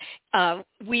you that,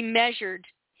 we measured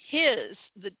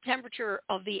the temperature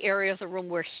of the area of the room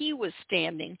where he was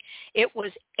standing, it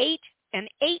was an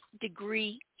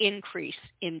 8-degree increase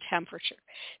in temperature.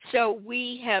 So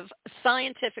we have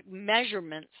scientific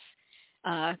measurements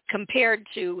compared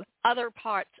to other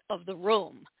parts of the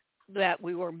room that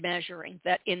we were measuring,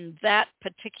 that in that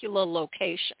particular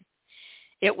location,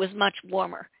 it was much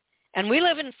warmer. And we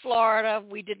live in Florida.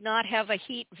 We did not have a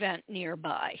heat vent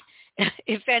nearby.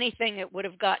 If anything, it would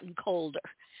have gotten colder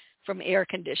from air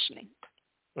conditioning.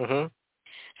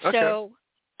 Mm-hmm. Okay. So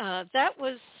that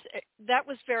was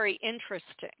very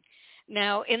interesting.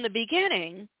 Now, in the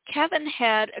beginning, Kevin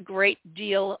had a great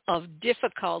deal of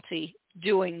difficulty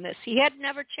doing this. He had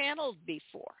never channeled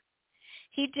before.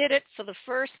 He did it for the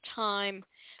first time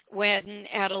when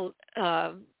at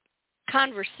a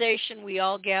conversation we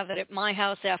all gathered at my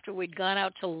house after we'd gone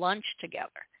out to lunch together.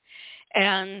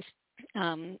 And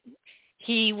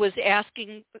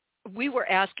we were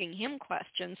asking him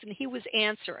questions, and he was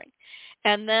answering.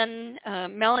 And then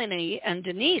Melanie and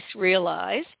Denise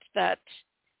realized that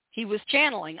he was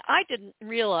channeling. I didn't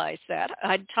realize that.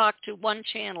 I'd talked to one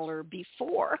channeler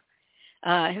before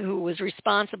who was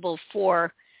responsible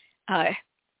for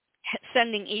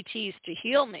sending ETs to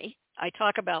heal me. I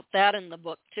talk about that in the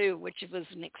book, too, which was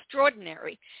an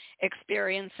extraordinary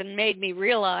experience and made me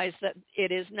realize that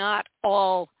it is not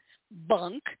all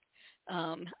bunk.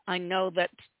 I know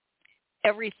that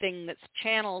everything that's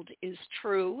channeled is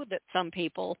true, that some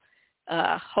people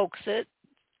hoax it,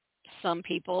 some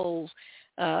people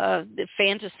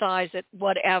fantasize it,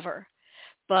 whatever.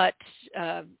 But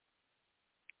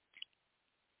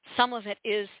some of it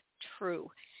is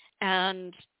true.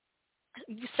 And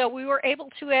so we were able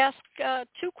to ask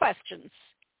 2 questions,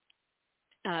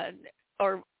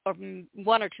 or 1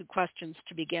 or 2 questions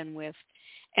to begin with.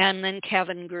 And then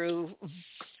Kevin grew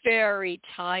very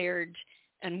tired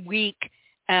and weak,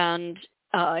 and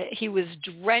he was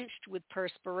drenched with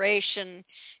perspiration.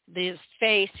 His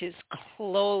face, his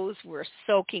clothes were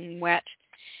soaking wet.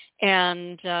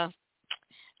 And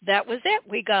that was it.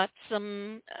 We got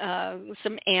some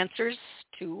answers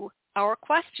to our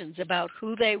questions about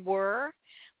who they were,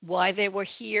 why they were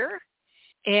here,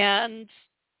 and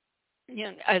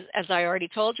as I already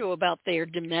told you, about their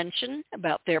dimension,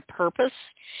 about their purpose.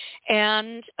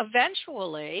 And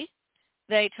eventually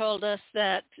they told us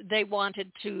that they wanted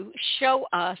to show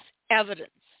us evidence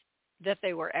that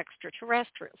they were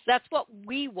extraterrestrials. That's what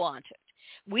we wanted.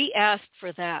 We asked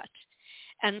for that.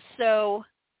 And so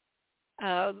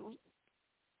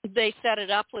they set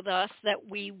it up with us that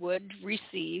we would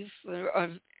receive or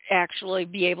actually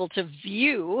be able to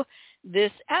view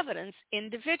this evidence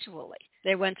individually.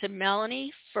 They went to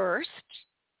Melanie first.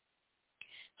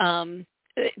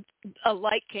 A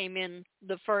light came in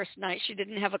the first night. She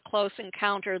didn't have a close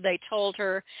encounter. They told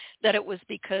her that it was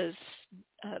because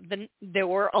there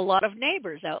were a lot of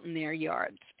neighbors out in their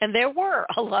yards. And there were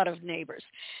a lot of neighbors.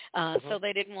 So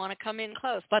they didn't want to come in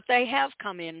close. But they have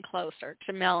come in closer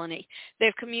to Melanie.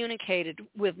 They've communicated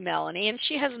with Melanie, and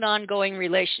she has an ongoing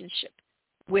relationship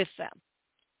with them.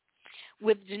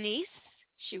 With Denise,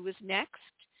 she was next.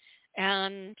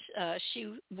 And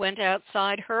she went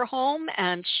outside her home,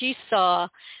 and she saw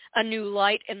a new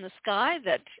light in the sky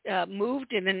that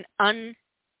moved in an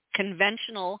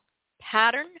unconventional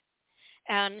pattern.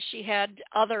 And she had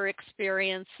other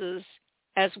experiences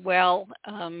as well,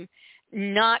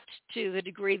 not to the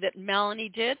degree that Melanie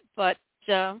did, but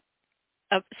some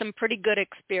pretty good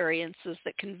experiences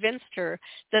that convinced her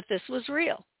that this was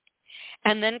real.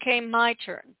 And then came my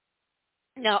turn.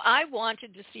 Now, I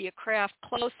wanted to see a craft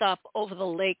close up over the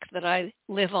lake that I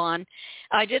live on.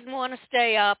 I didn't want to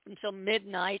stay up until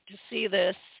midnight to see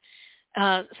this.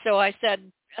 So I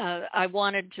said I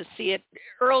wanted to see it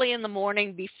early in the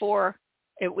morning before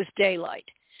it was daylight.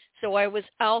 So I was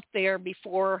out there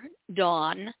before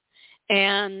dawn,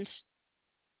 and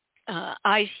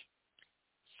I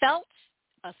felt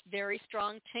a very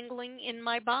strong tingling in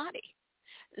my body.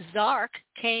 Zark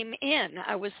came in.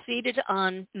 I was seated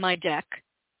on my deck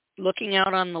looking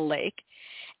out on the lake,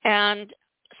 and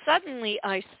suddenly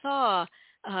I saw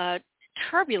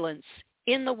turbulence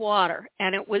in the water,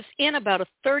 and it was in about a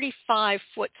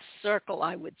 35-foot circle,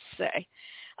 I would say.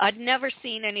 I'd never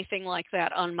seen anything like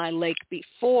that on my lake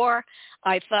before.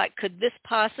 I thought, could this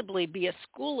possibly be a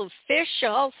school of fish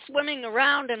all swimming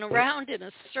around and around in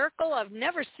a circle? I've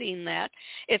never seen that.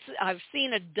 I've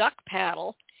seen a duck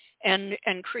paddle and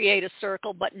create a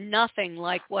circle, but nothing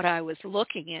like what I was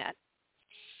looking at.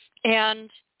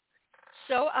 And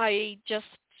so I just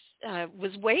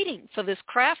was waiting for this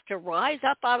craft to rise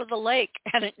up out of the lake,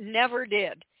 and it never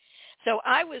did. So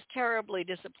I was terribly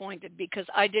disappointed because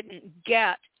I didn't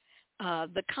get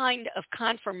the kind of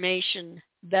confirmation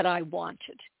that I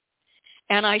wanted.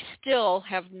 And I still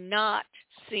have not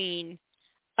seen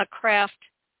a craft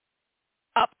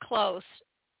up close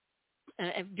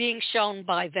being shown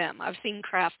by them. I've seen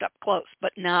craft up close,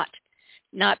 but not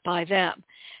by them.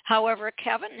 However,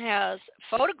 Kevin has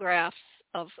photographs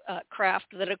of craft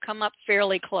that have come up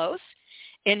fairly close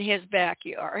in his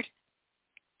backyard.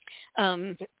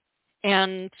 And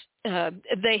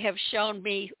they have shown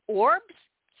me orbs,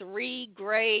 3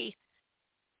 gray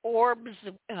orbs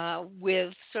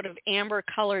with sort of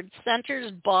amber-colored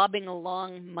centers bobbing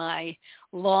along my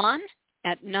lawn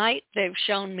at night. They've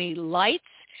shown me lights.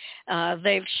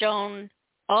 They've shown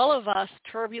all of us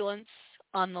turbulence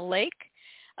on the lake.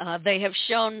 They have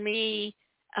shown me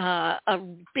a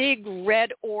big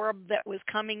red orb that was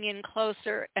coming in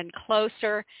closer and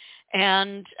closer,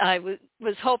 and I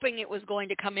was hoping it was going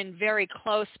to come in very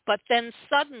close, but then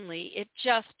suddenly it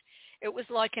was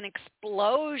like an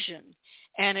explosion,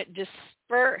 and it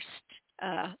dispersed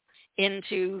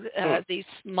into these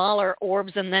smaller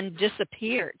orbs and then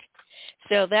disappeared.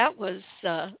 So that was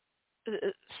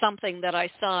something that I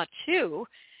saw too.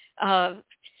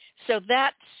 So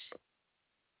that,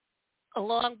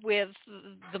 along with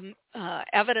the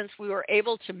evidence we were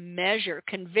able to measure,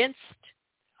 convinced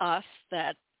us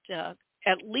that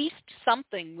at least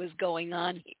something was going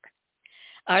on here.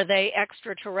 Are they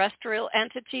extraterrestrial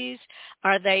entities?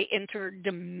 Are they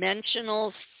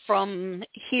interdimensionals from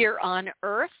here on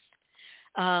Earth?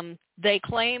 They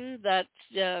claim that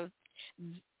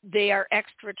they are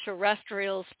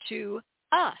extraterrestrials to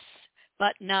us,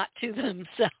 but not to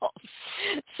themselves.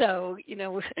 So,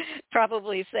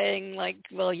 probably saying like,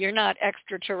 well, you're not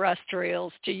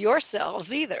extraterrestrials to yourselves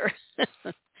either.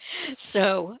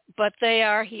 So, but they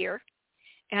are here.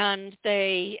 And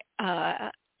they,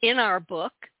 in our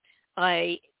book,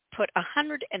 I put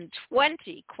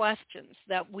 120 questions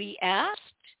that we asked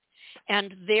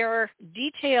and their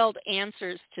detailed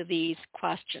answers to these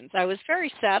questions. I was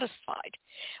very satisfied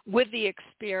with the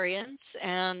experience,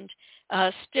 and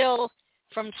still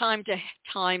from time to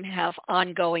time have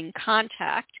ongoing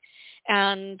contact.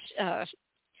 And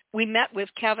we met with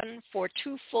Kevin for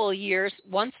 2 full years,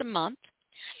 once a month.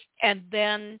 And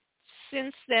then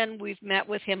since then, we've met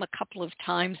with him a couple of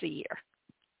times a year.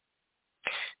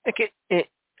 Okay.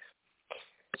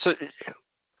 So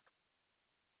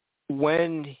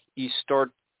when you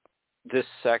start this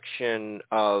section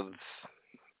of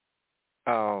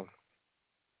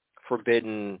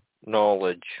forbidden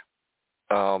knowledge,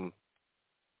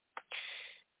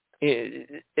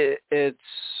 it's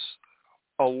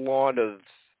a lot of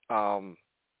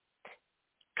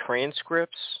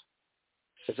transcripts.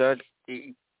 Is that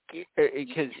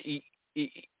because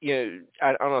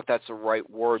I don't know if that's the right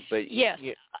word, but yes,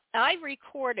 I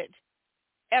recorded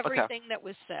everything that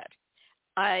was said.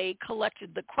 I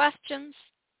collected the questions,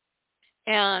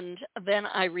 and then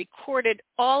I recorded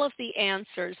all of the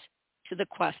answers to the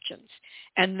questions.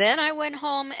 And then I went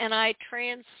home and I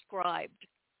transcribed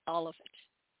all of it.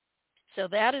 So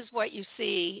that is what you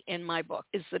see in my book,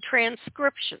 is the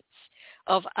transcriptions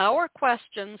of our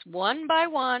questions one by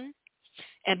one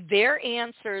and their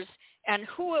answers and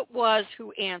who it was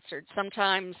who answered.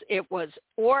 Sometimes it was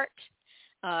Ort,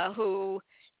 who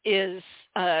is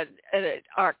an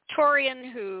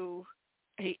Arcturian who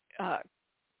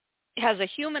has a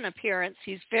human appearance.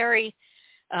 He's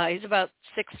he's about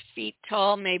 6 feet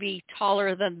tall, maybe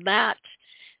taller than that,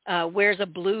 wears a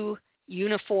blue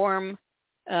uniform.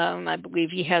 I believe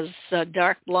he has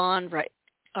dark blonde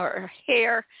or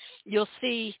hair. You'll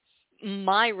see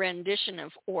my rendition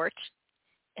of Ort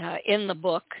in the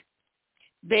book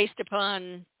based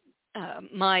upon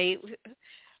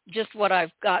just what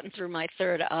I've gotten through my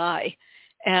third eye.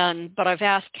 But I've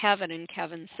asked Kevin, and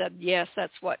Kevin said, yes,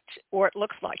 that's what Ort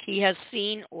looks like. He has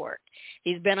seen Ort.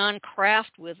 He's been on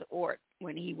craft with Ort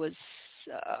when he was,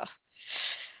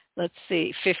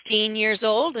 15 years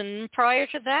old. And prior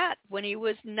to that, when he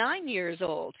was 9 years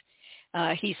old,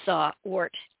 he saw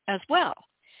Ort as well.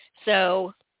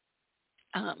 So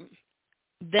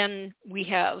then we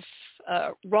have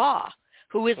Ra,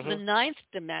 who is the 9th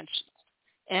dimensional,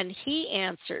 and he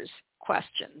answers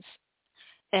questions.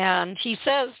 And he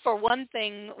says, for one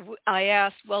thing, I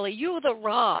asked, well, are you the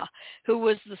Ra, who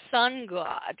was the sun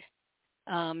god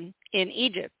in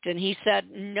Egypt? And he said,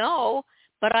 no,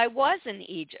 but I was in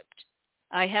Egypt.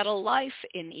 I had a life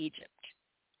in Egypt.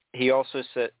 He also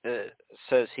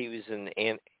says he was an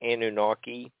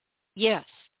Anunnaki. Yes.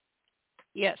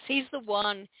 Yes, he's the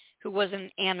one who was an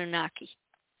Anunnaki.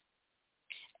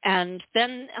 And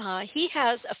then he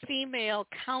has a female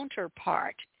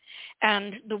counterpart.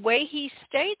 And the way he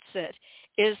states it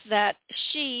is that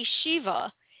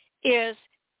Shiva, is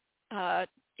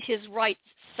his right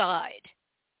side.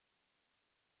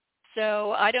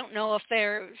 So I don't know if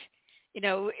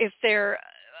they're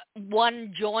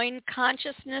one joined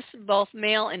consciousness, both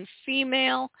male and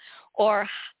female, or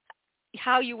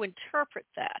how you interpret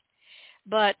that.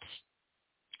 But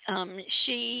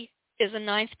she is a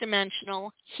ninth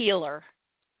dimensional healer,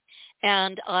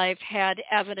 and I've had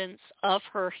evidence of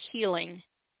her healing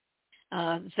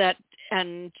am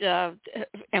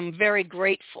very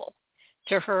grateful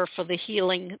to her for the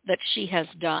healing that she has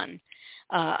done.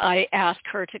 I ask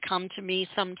her to come to me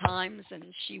sometimes, and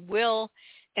she will,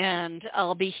 and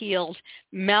I'll be healed.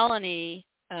 Melanie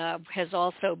has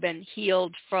also been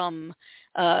healed from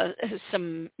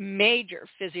some major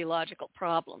physiological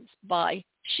problems by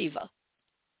Shiva.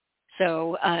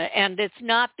 So, and it's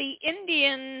not the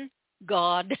Indian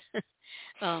god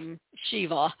Shiva,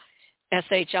 Shiva.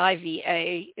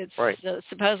 It's right.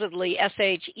 Supposedly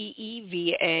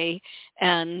Sheeva,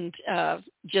 and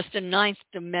just a ninth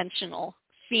dimensional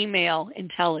female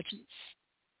intelligence.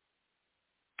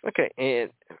 Okay,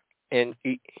 and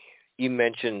you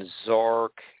mentioned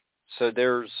Zark. So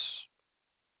there's,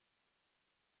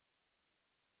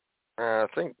 I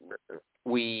think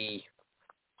we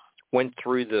went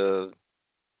through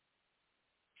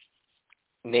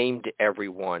named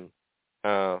everyone.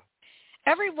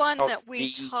 Everyone that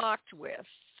we talked with,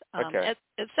 okay.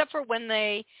 except for when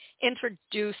they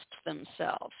introduced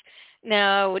themselves.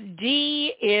 Now,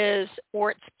 Dee is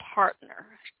Ort's partner,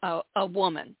 a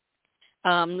woman.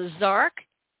 Zark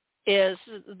is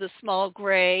the small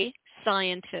gray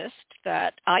scientist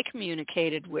that I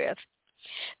communicated with.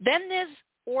 Then there's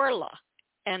Orla,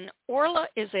 and Orla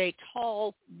is a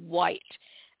tall white.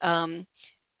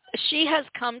 She has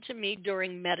come to me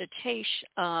during meditation.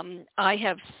 I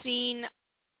have seen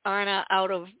Anna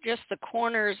out of just the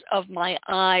corners of my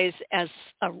eyes as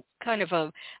a kind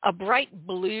of a bright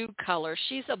blue color.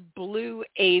 She's a blue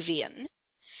avian.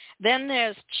 Then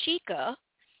there's Chica,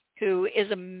 who is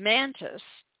a mantis,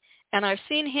 and I've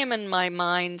seen him in my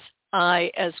mind's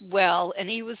eye as well, and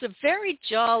he was a very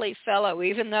jolly fellow,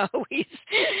 even though he's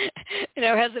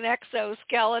has an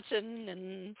exoskeleton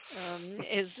and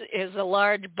is a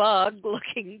large bug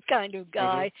looking kind of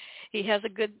guy. Mm-hmm. He has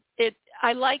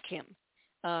I like him.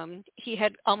 He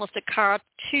had almost a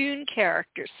cartoon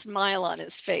character smile on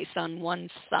his face on one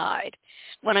side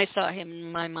when I saw him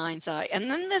in my mind's eye. And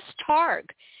then this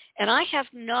Targ, and I have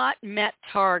not met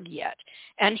Targ yet,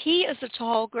 and he is a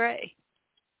tall gray.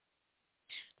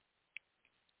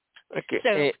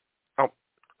 Okay. So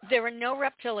there are no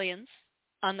reptilians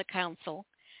on the council.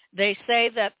 They say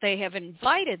that they have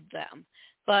invited them,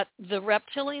 but the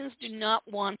reptilians do not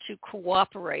want to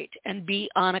cooperate and be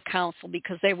on a council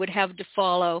because they would have to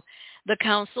follow the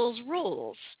council's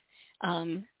rules,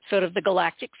 sort of the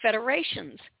Galactic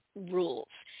Federation's rules,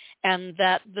 and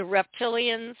that the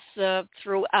reptilians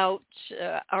throughout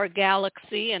our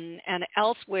galaxy and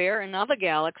elsewhere in other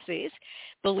galaxies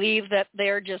believe that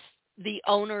they're just the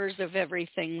owners of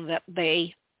everything, that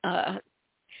they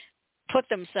put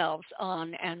themselves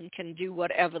on and can do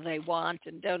whatever they want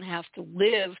and don't have to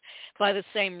live by the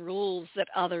same rules that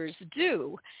others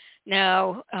do.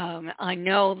 Now, I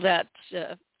know that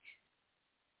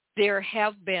there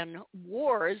have been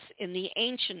wars in the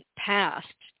ancient past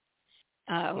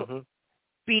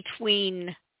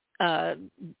between the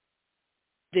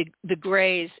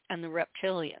Greys and the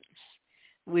reptilians.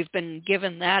 We've been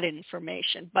given that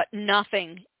information, but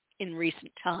nothing in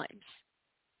recent times.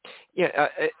 Yeah,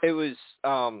 it was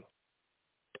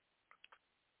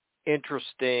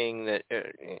interesting that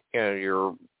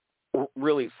you're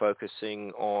really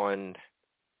focusing on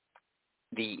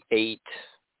the 8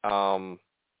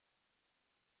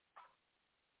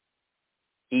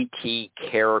 ET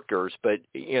characters, but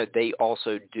they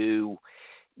also do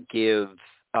give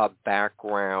a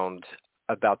background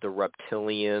about the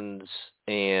reptilians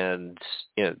and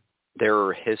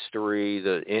their history,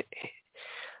 the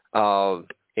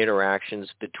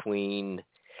interactions between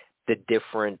the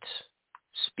different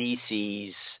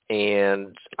species,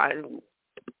 and it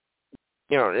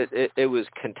was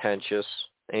contentious,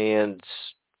 and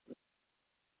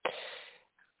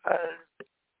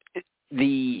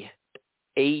the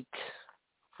 8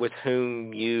 with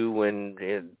whom you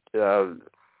and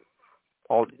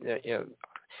all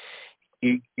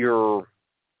your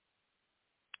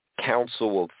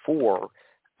council of 4,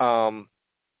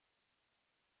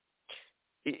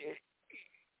 it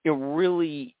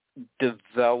really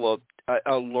developed.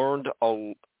 I learned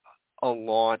a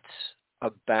lot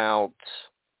about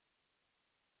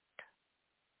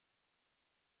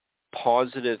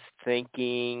positive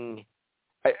thinking,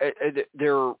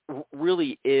 there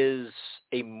really is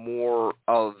a more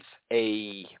of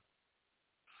a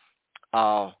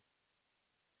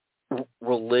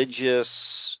religious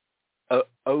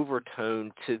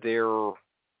overtone to their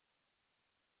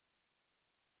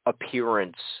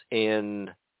appearance in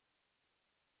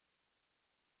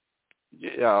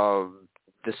the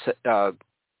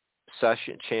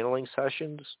channeling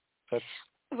sessions.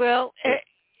 Well,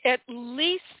 at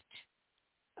least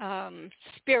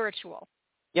spiritual.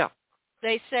 Yeah.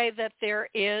 They say that there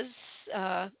is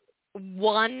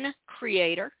one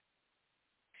creator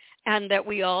and that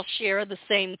we all share the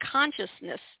same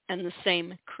consciousness and the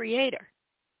same creator.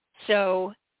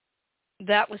 So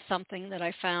that was something that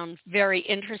I found very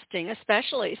interesting,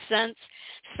 especially since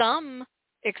some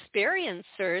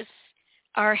experiencers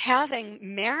are having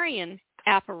Marian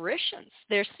apparitions.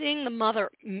 They're seeing the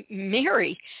Mother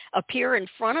Mary appear in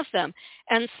front of them,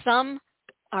 and some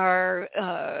are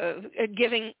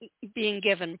being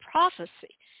given prophecy.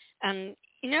 And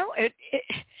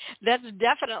that's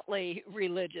definitely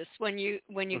religious when you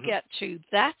get to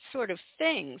that sort of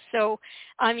thing. So,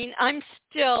 I mean, I'm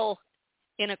still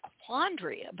in a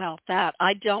quandary about that.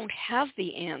 I don't have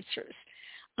the answers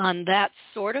on that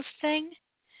sort of thing,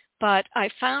 but I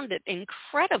found it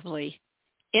incredibly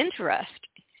interesting.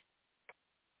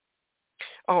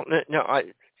 Oh no,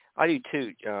 I do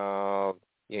too.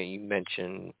 You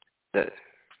mentioned that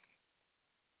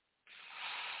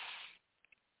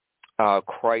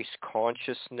Christ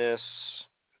consciousness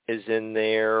is in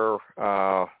there.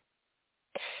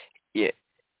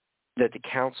 That the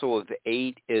Council of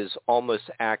Eight is almost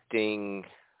acting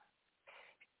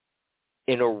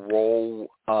in a role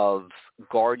of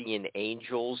guardian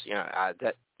angels.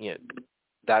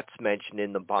 That's mentioned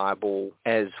in the Bible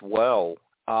as well.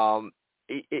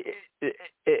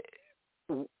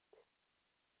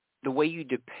 The way you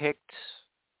depict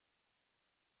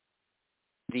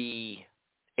the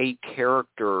 8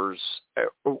 characters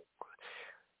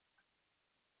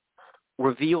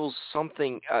reveals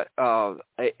something, a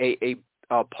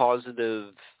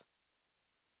positive.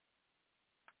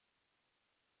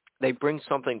 They bring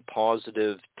something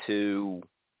positive to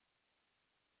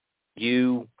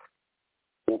you,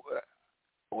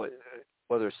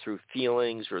 whether it's through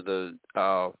feelings or the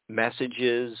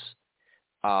messages.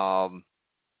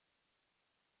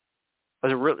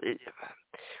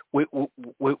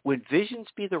 Would visions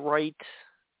be the right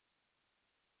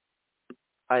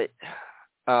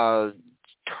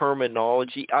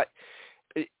terminology?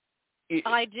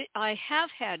 I have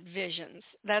had visions.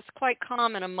 That's quite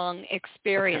common among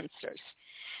experiencers.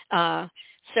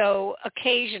 So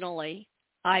occasionally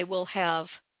I will have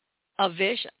a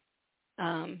vision.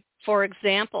 For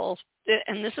example,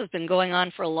 and this has been going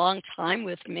on for a long time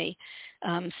with me,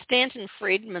 Stanton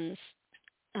Friedman's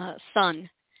son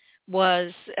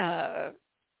was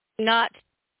not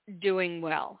doing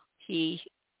well. He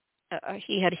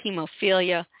had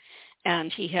hemophilia,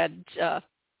 and he had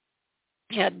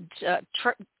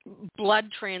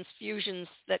blood transfusions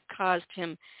that caused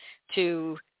him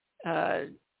to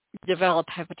develop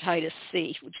hepatitis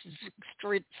C, which is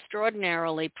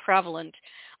extraordinarily prevalent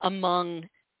among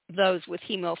those with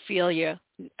hemophilia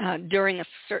during a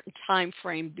certain time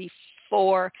frame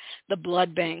before the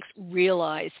blood banks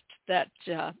realized that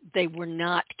they were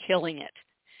not killing it.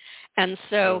 And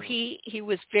so he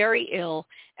was very ill,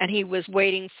 and he was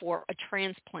waiting for a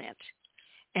transplant.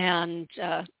 And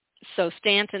so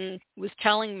Stanton was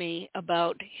telling me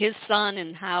about his son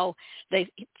and how they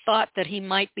thought that he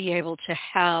might be able to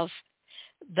have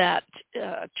that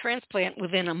transplant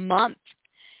within a month.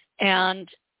 And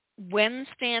when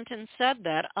Stanton said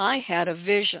that, I had a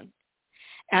vision.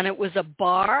 And it was a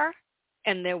bar,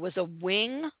 and there was a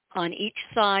wing on each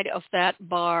side of that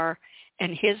bar,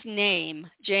 and his name,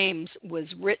 James,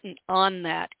 was written on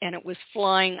that, and it was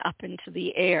flying up into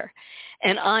the air.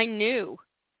 And I knew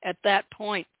at that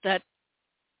point that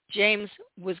James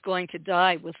was going to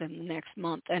die within the next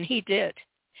month, and he did.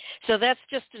 So that's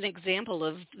just an example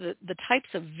of the types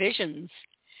of visions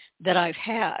that I've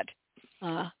had.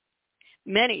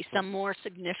 Many, some more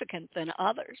significant than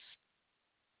others.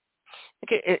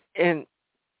 Okay, and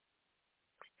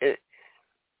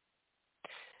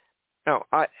now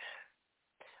I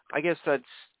guess that's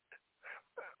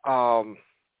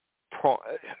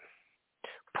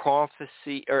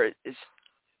prophecy, or is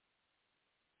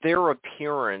their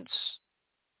appearance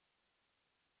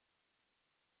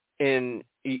in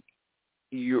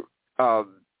your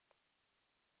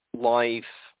life,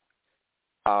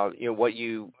 what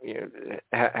you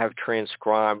have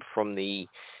transcribed from the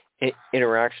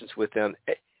interactions with them,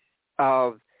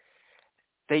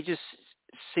 they just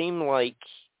seem like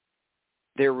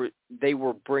they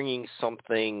were bringing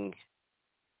something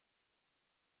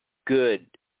good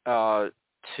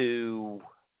to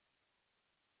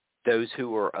those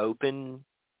who are open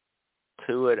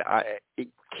to it.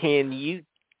 Can you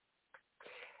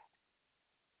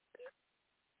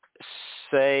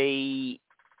say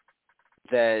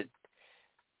that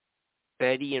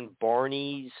Betty and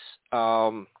Barney's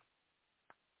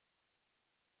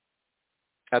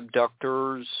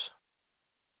abductors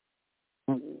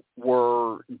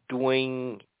were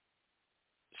doing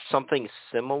something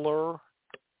similar?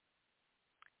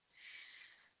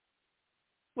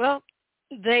 Well,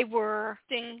 they were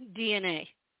getting DNA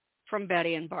from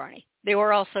Betty and Barney. They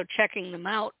were also checking them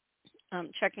out,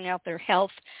 checking out their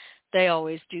health. They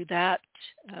always do that.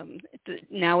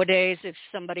 Nowadays, if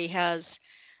somebody has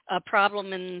a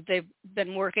problem and they've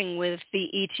been working with the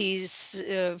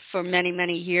ETs for many,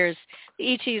 many years,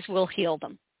 the ETs will heal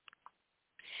them.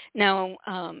 Now,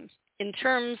 in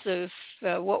terms of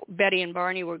what Betty and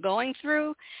Barney were going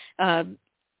through,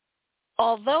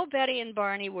 although Betty and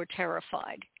Barney were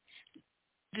terrified,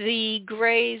 the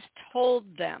Greys told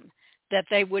them that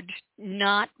they would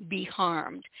not be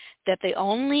harmed, that they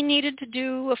only needed to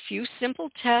do a few simple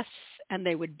tests and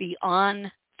they would be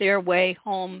on their way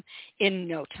home in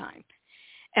no time.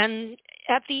 And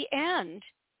at the end,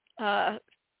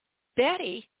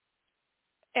 Betty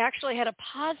actually had a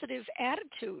positive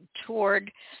attitude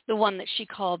toward the one that she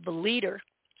called the leader,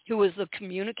 who was the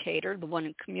communicator, the one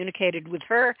who communicated with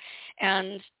her.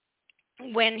 And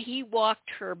when he walked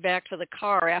her back to the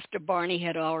car after Barney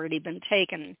had already been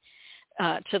taken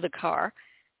to the car,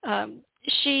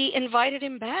 she invited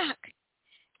him back.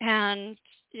 And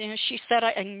she said,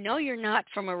 I know you're not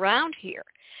from around here,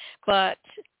 but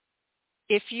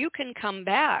if you can come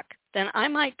back, then I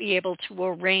might be able to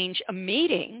arrange a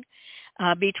meeting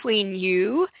between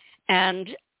you and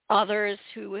others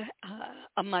who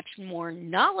are much more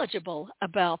knowledgeable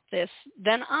about this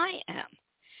than I am.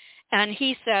 And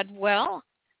he said, well,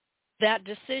 that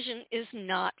decision is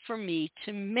not for me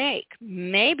to make.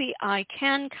 Maybe I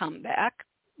can come back,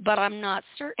 but I'm not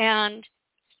certain. And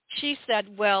she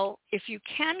said, well, if you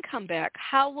can come back,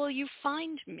 how will you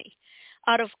find me?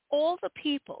 Out of all the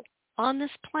people on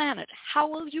this planet, how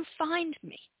will you find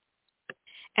me?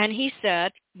 And he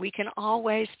said, we can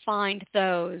always find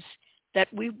those that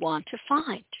we want to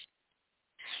find.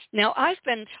 Now, I've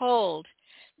been told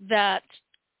that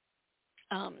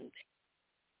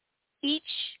each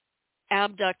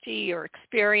abductee or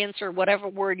experience or whatever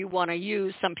word you want to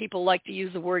use, some people like to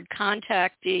use the word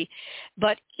contactee,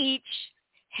 but each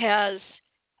has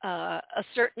a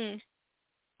certain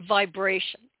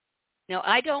vibration. Now,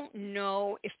 I don't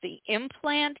know if the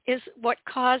implant is what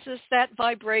causes that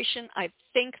vibration. I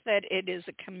think that it is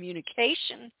a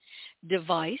communication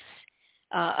device.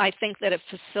 I think that it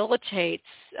facilitates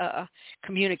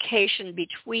communication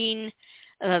between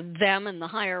them and the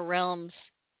higher realms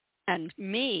and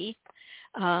me.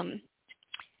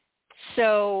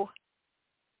 So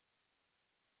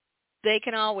they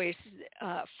can always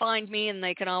find me, and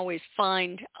they can always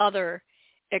find other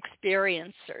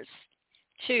experiencers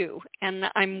too. And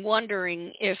I'm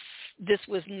wondering if this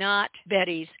was not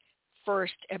Betty's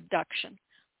first abduction,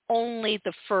 only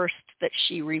the first that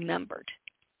she remembered.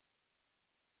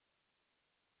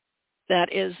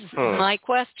 That is my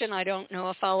question. I don't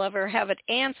know if I'll ever have it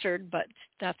answered, but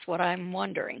that's what I'm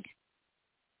wondering.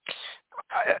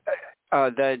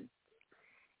 That's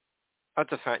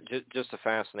just a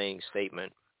fascinating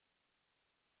statement.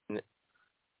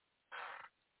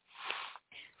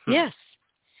 Yes.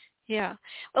 Yeah.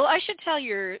 Well, I should tell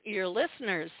your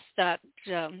listeners that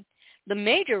the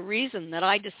major reason that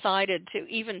I decided to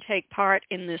even take part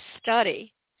in this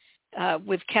study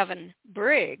with Kevin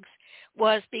Briggs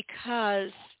was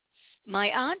because my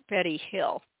Aunt Betty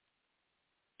Hill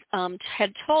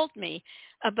had told me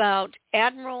about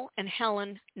Admiral and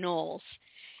Helen Knowles.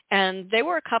 And they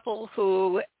were a couple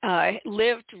who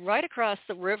lived right across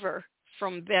the river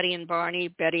from Betty and Barney.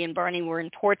 Betty and Barney were in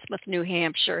Portsmouth, New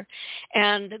Hampshire.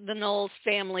 And the Knowles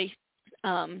family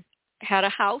had a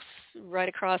house right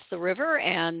across the river.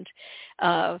 And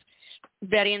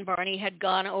Betty and Barney had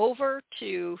gone over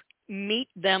to meet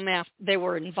them after they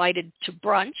were invited to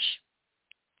brunch.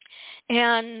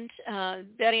 And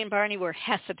Betty and Barney were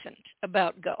hesitant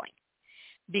about going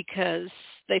because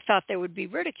they thought they would be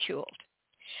ridiculed.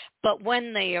 But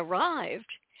when they arrived,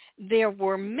 there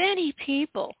were many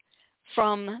people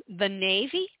from the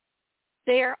Navy,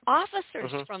 their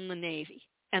officers from the Navy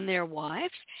and their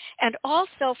wives, and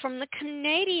also from the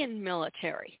Canadian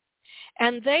military.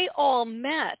 And they all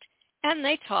met, and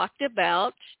they talked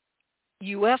about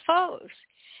UFOs.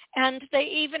 And they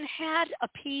even had a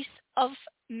piece of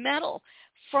metal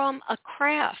from a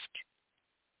craft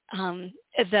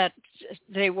that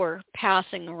they were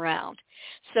passing around.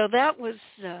 So that was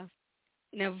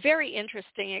very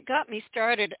interesting. It got me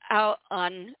started out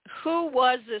on who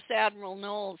was this Admiral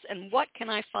Knowles and what can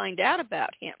I find out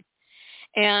about him.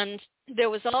 And there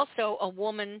was also a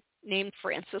woman named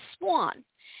Frances Swan.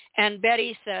 And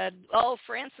Betty said,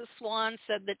 Frances Swan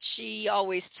said that she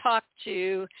always talked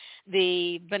to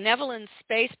the benevolent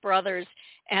Space Brothers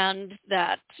and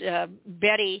that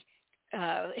Betty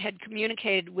had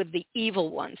communicated with the evil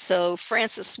one. So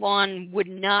Frances Swan would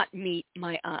not meet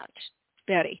my aunt,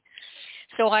 Betty.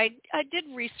 So I did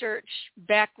research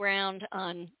background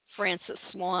on Frances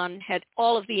Swan, had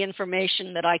all of the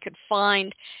information that I could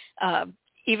find.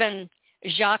 Even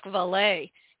Jacques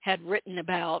Vallée had written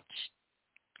about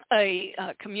a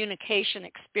communication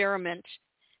experiment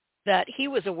that he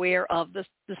was aware of, the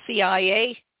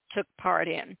CIA took part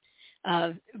in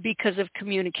because of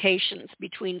communications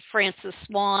between Frances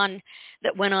Swan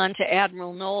that went on to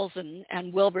Admiral Knowles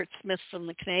and Wilbert Smith from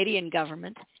the Canadian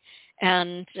government.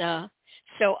 And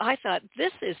so I thought,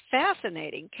 this is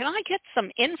fascinating. Can I get some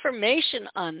information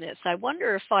on this? I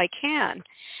wonder if I can.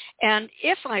 And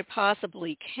if I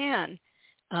possibly can,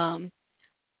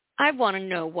 I want to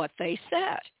know what they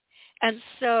said. And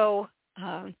so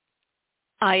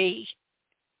I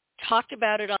talked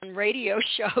about it on radio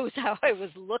shows, how I was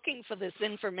looking for this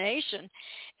information.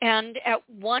 And at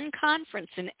one conference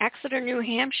in Exeter, New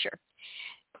Hampshire,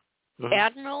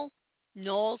 Admiral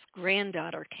Knowles'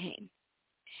 granddaughter came.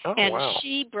 And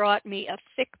she brought me a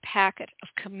thick packet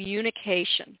of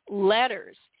communication,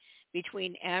 letters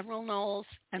between Admiral Knowles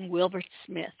and Wilbert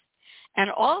Smith,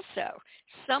 and also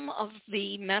some of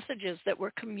the messages that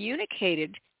were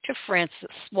communicated to Frances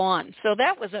Swan. So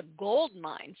that was a gold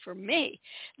mine for me.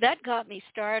 That got me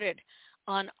started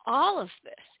on all of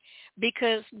this,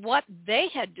 because what they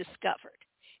had discovered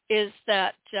is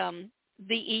that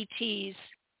the ETs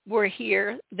were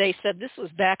here. They said this was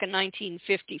back in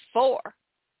 1954.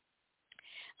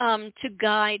 To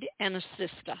guide and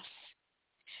assist us.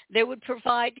 They would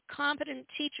provide competent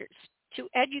teachers to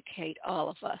educate all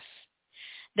of us.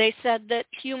 They said that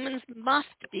humans must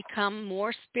become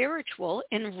more spiritual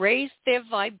and raise their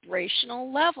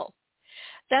vibrational level.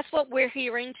 That's what we're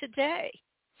hearing today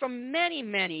from many,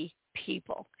 many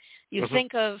people. You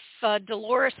think of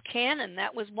Dolores Cannon.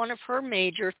 That was one of her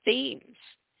major themes.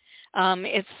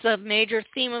 It's a major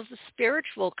theme of the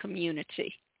spiritual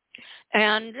community,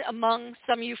 and among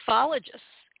some ufologists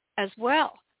as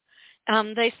well.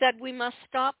 They said we must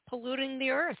stop polluting the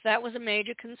earth. That was a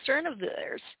major concern of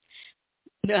theirs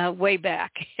way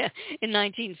back in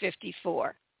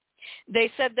 1954.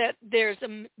 They said that there's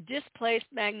a displaced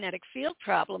magnetic field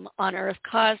problem on Earth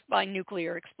caused by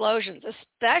nuclear explosions,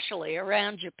 especially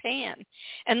around Japan,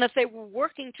 and that they were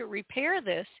working to repair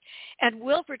this. And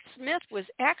Wilbert Smith was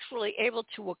actually able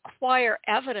to acquire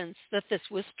evidence that this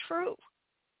was true.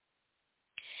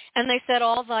 And they said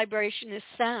all vibration is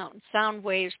sound. Sound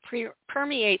waves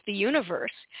permeate the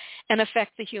universe and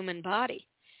affect the human body.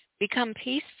 Become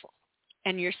peaceful,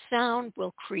 and your sound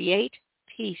will create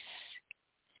peace.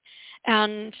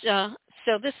 And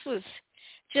so this was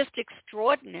just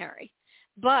extraordinary.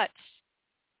 But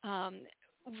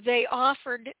they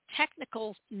offered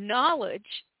technical knowledge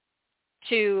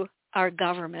to our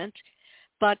government,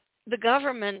 but the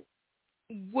government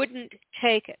wouldn't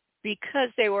take it because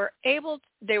they were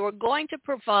going to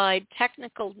provide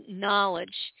technical knowledge,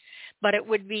 but it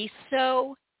would be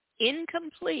so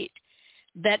incomplete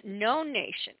that no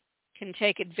nation can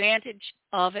take advantage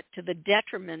of it to the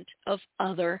detriment of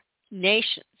other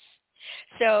nations.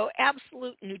 So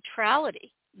absolute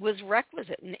neutrality was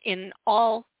requisite in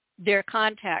all their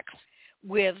contacts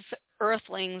with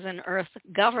earthlings and earth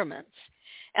governments.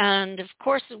 And of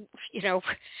course,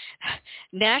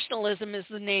 nationalism is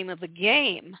the name of the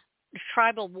game.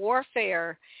 Tribal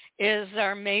warfare is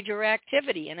our major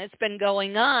activity, and it's been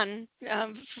going on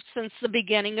since the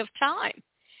beginning of time.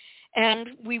 And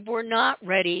we were not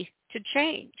ready to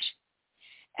change.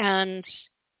 And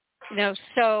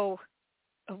so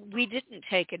we didn't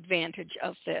take advantage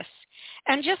of this.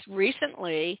 And just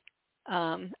recently,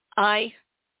 I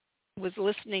was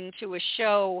listening to a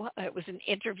show. It was an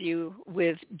interview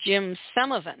with Jim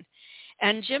Summervin.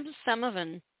 And Jim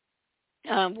Summervin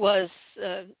was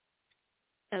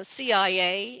a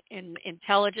CIA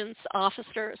intelligence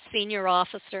officer, senior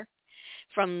officer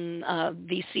from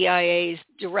the CIA's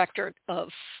Director of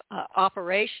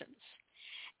Operations.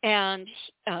 And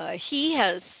he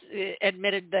has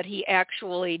admitted that he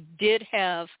actually did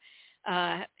have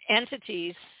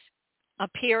entities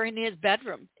appear in his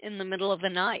bedroom in the middle of the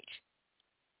night.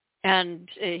 And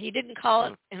he didn't call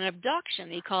it an abduction.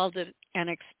 He called it an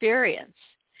experience.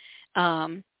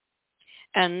 And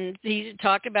he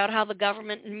talked about how the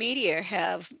government and media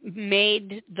have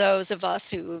made those of us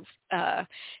who have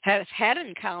had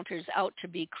encounters out to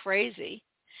be crazy.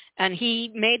 And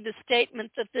he made the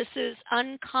statement that this is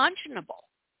unconscionable.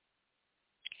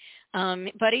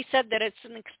 But he said that it's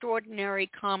an extraordinary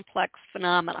complex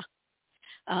phenomena.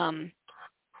 And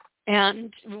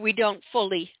we don't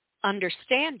fully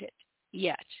understand it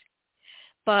yet.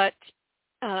 But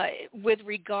with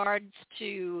regards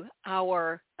to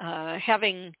our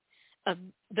having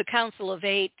the Council of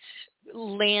Eight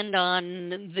land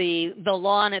on the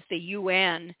lawn at the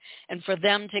UN, and for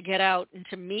them to get out and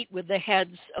to meet with the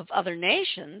heads of other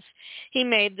nations, he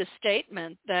made the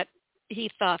statement that he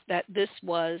thought that this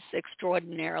was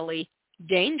extraordinarily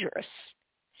dangerous.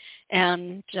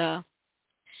 And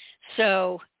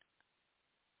so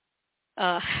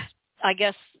I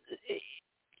guess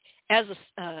as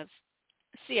a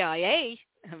CIA,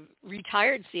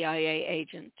 retired CIA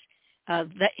agent,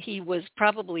 that he was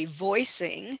probably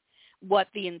voicing what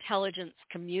the intelligence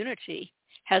community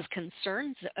has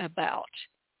concerns about.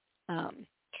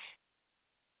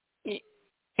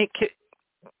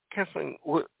 Kathleen,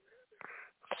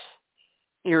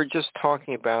 you're just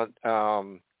talking about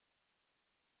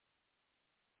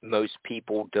most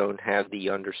people don't have the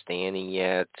understanding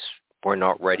yet. We're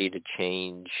not ready to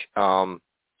change. But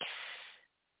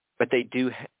they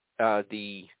do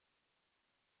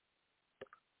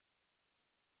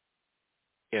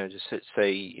just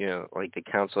say, like the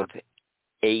Council of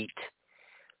Eight,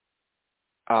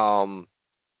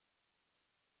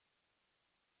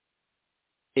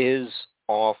 is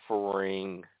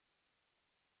offering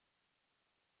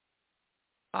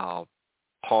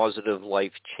positive,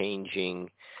 life-changing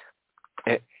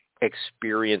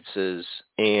experiences.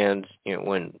 And,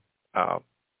 when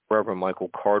Reverend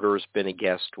Michael Carter's been a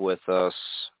guest with us,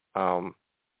 we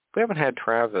haven't had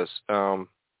Travis. But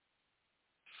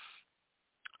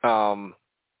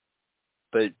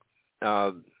there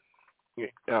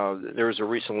was a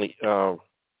recently,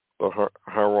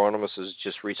 Hieronymus has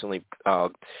just recently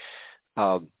put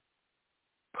up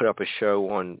a show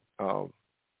on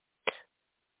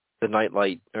the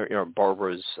Nightlight,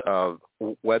 Barbara's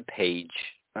webpage.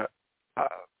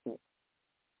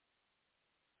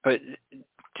 But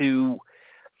do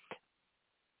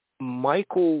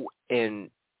Michael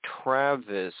and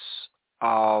Travis,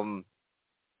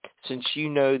 since you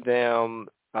know them,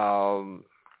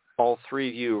 all three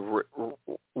of you have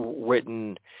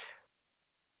written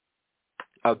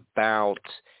about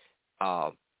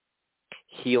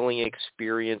healing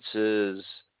experiences,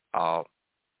 a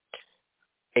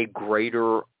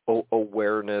greater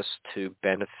awareness to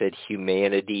benefit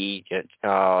humanity,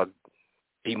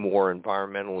 be more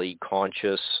environmentally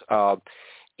conscious.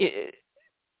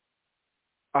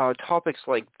 Topics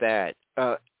like that.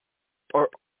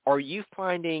 Are you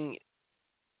finding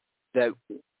that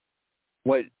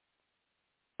what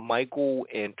Michael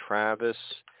and Travis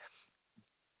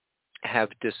have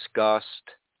discussed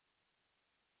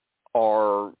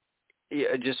are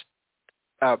just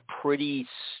pretty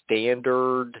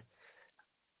standard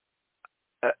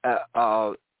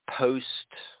post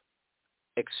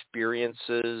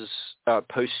experiences,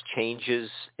 post changes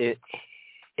in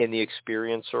the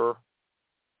experiencer?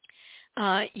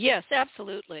 Yes,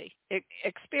 absolutely.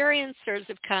 Experiencers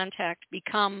of contact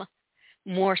become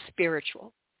more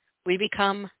spiritual. We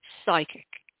become psychic.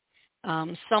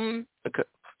 Some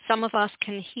of us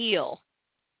can heal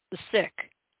the sick.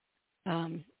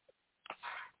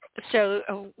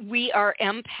 So we are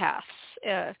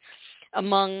empaths.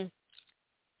 Among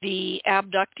the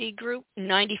abductee group,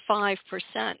 95%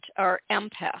 are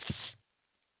empaths.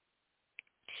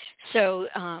 So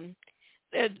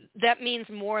that means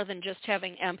more than just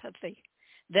having empathy.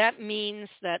 That means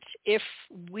that if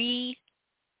we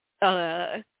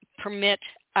permit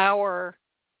our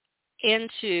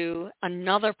into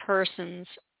another person's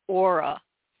aura,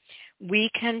 we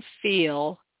can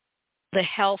feel the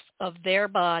health of their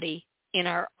body in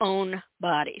our own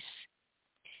bodies.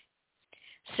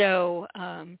 So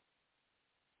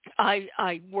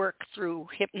I work through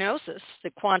hypnosis,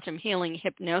 the quantum healing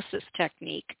hypnosis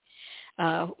technique,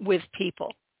 with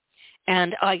people.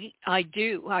 And I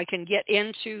can get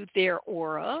into their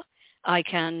aura. I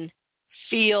can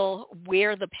feel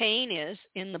where the pain is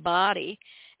in the body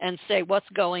and say, what's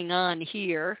going on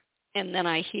here? And then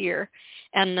I hear.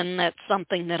 And then that's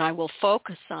something that I will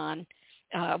focus on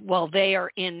while they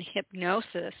are in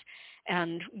hypnosis.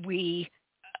 And we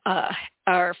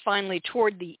are finally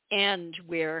toward the end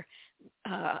where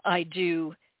I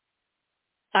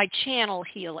channel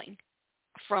healing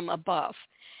from above.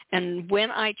 And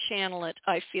when I channel it,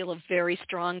 I feel a very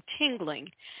strong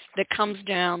tingling that comes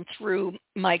down through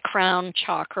my crown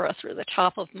chakra, through the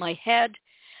top of my head.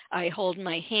 I hold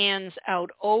my hands out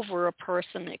over a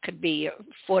person. It could be a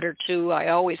foot or two. I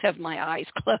always have my eyes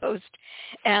closed.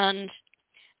 And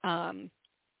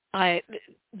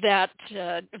that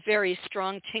very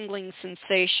strong tingling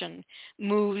sensation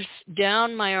moves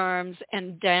down my arms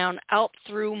and down out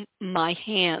through my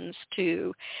hands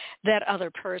to that other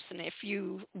person. If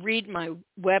you read my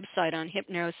website on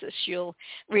hypnosis, you'll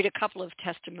read a couple of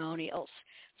testimonials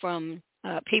from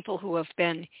people who have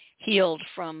been healed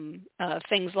from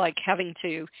things like having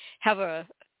to have a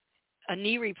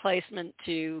knee replacement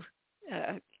to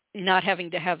not having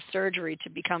to have surgery to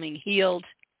becoming healed.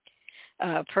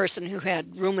 A person who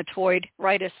had rheumatoid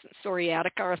arthritis,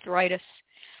 psoriatic arthritis,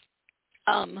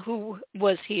 who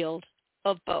was healed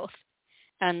of both.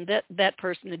 And that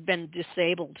person had been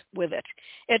disabled with it.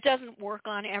 It doesn't work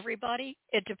on everybody.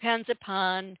 It depends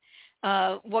upon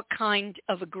what kind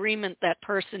of agreement that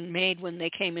person made when they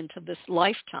came into this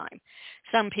lifetime.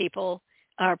 Some people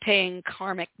are paying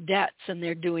karmic debts, and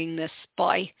they're doing this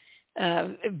by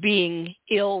being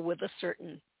ill with a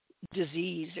certain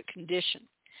disease or condition.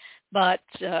 But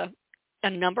a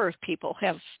number of people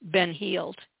have been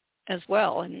healed as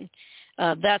well, and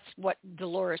that's what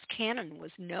Dolores Cannon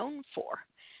was known for,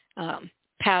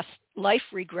 past life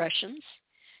regressions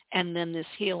and then this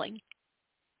healing.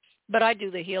 But I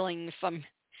do the healing if I'm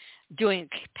doing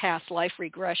past life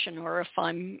regression, or if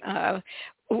I'm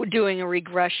doing a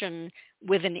regression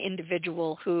with an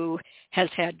individual who has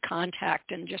had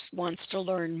contact and just wants to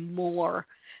learn more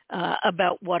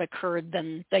about what occurred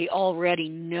than they already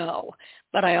know.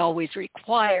 But I always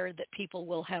require that people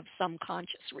will have some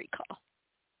conscious recall.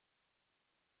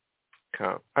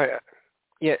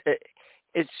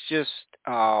 It's just,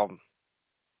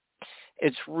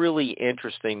 it's really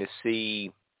interesting to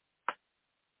see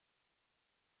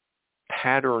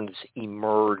patterns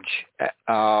emerge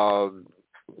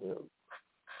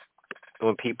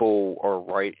when people are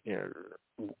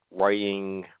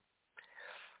writing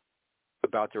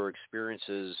about their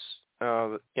experiences.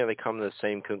 They come to the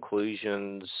same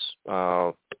conclusions,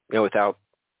 without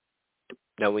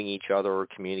knowing each other or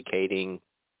communicating,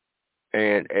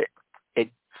 and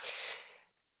it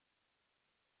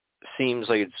seems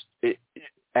like it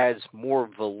adds more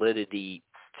validity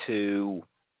to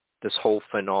this whole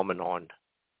phenomenon.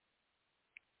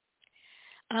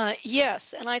 Yes,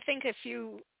 and I think if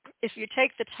you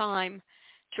take the time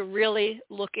to really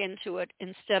look into it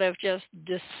instead of just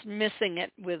dismissing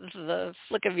it with the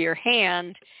flick of your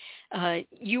hand,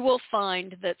 you will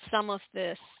find that some of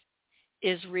this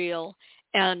is real,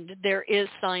 and there is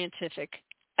scientific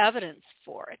evidence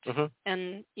for it. Mm-hmm.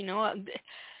 And,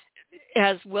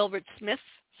 as Wilbert Smith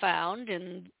found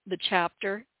in the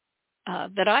chapter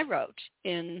that I wrote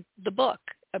in the book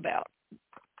about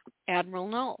Admiral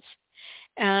Knowles,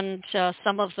 and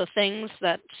some of the things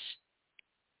that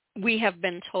we have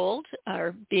been told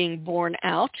are being borne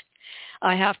out.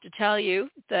 I have to tell you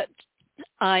that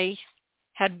I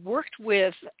had worked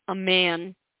with a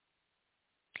man,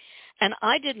 and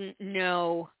I didn't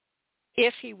know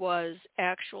if he was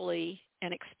actually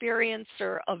an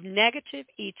experiencer of negative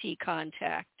ET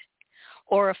contact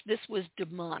or if this was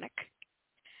demonic.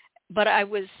 But I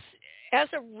was, as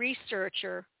a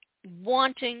researcher,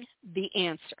 wanting the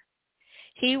answer.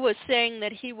 He was saying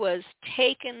that he was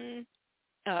taken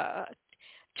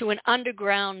to an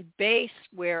underground base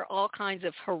where all kinds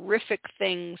of horrific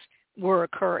things were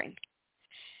occurring.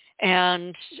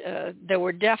 And there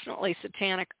were definitely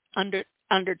satanic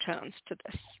undertones to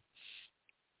this.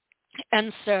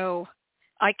 And so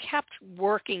I kept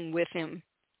working with him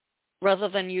rather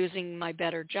than using my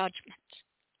better judgment.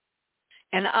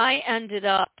 And I ended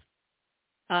up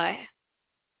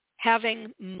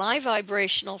having my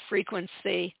vibrational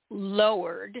frequency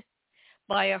lowered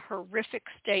by a horrific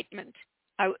statement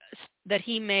that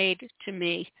he made to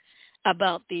me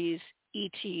about these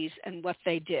ETs and what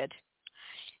they did.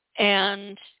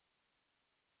 And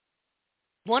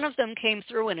one of them came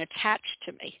through and attached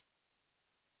to me.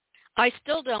 I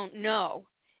still don't know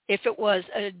if it was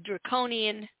a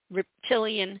draconian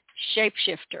reptilian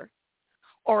shapeshifter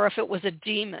or if it was a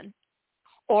demon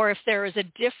or if there is a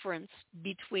difference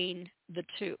between the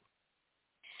two.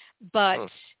 But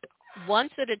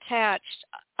once it attached,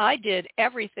 I did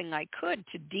everything I could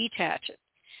to detach it.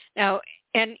 Now,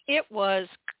 and it was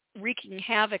wreaking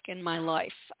havoc in my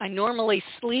life. I normally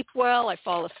sleep well. I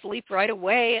fall asleep right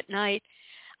away at night.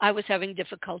 I was having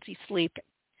difficulty sleeping.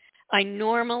 I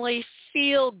normally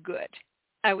feel good.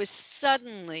 I was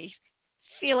suddenly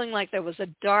feeling like there was a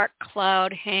dark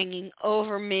cloud hanging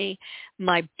over me.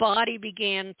 My body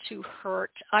began to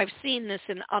hurt. I've seen this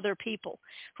in other people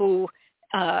who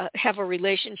have a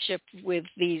relationship with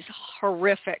these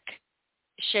horrific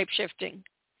shape-shifting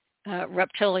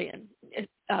reptilian,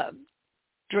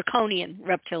 draconian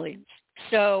reptilians.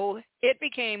 So it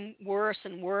became worse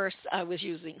and worse. I was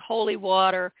using holy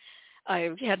water.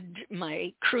 I had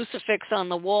my crucifix on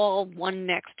the wall, one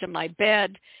next to my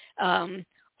bed,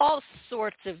 all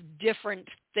sorts of different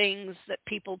things that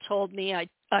people told me. I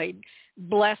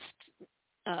blessed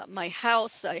my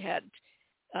house. I had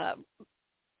a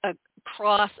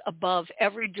cross above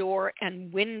every door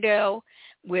and window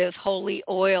with holy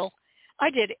oil. I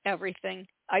did everything.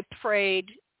 I prayed.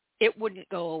 It wouldn't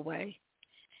go away.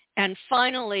 And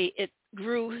finally, it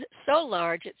grew so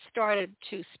large, it started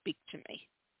to speak to me.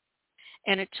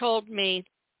 And it told me,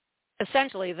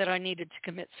 essentially, that I needed to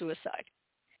commit suicide.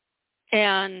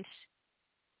 And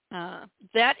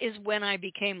that is when I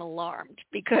became alarmed,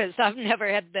 because I've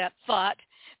never had that thought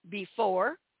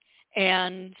before.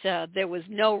 And there was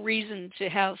no reason to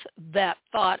have that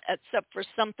thought except for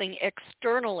something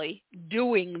externally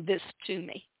doing this to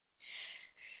me.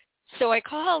 So I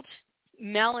called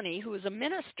Melanie, who was a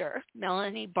minister,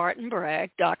 Melanie Barton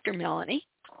Bragg, Dr. Melanie,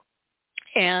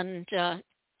 and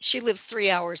she lives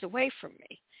 3 hours away from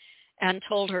me, and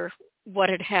told her what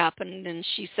had happened, and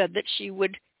she said that she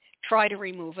would try to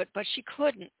remove it, but she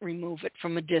couldn't remove it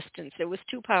from a distance. It was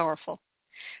too powerful.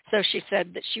 So she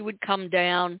said that she would come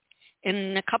down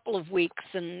in a couple of weeks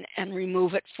and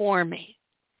remove it for me.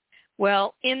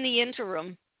 Well, in the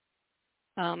interim,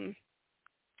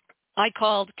 I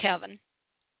called Kevin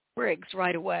Briggs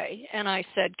right away, and I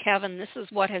said, Kevin, this is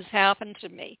what has happened to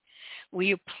me. Will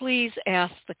you please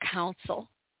ask the council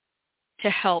to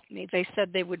help me? They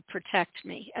said they would protect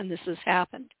me, and this has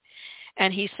happened.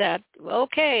 And he said,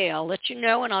 okay, I'll let you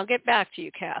know, and I'll get back to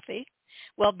you, Kathy.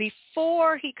 Well,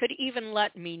 before he could even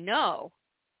let me know,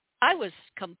 I was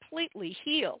completely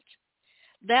healed.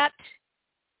 That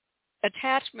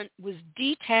attachment was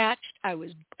detached. I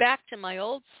was back to my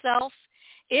old self.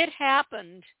 It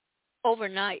happened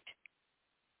overnight,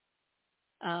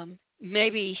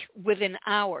 maybe within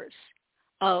hours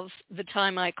of the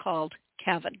time I called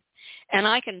Kevin. And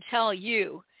I can tell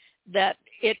you that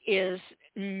it is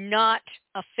not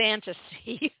a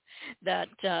fantasy that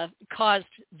caused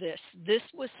this. This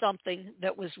was something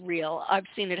that was real. I've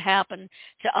seen it happen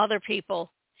to other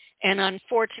people. And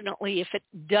unfortunately, if it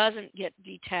doesn't get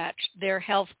detached, their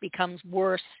health becomes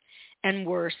worse and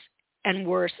worse and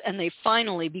worse, and they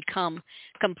finally become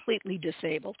completely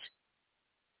disabled.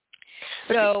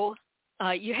 So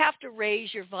you have to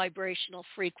raise your vibrational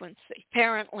frequency.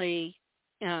 Apparently,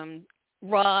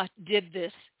 Ra did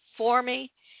this for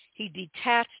me. He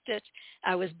detached it.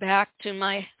 I was back to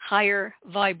my higher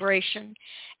vibration.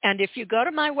 And if you go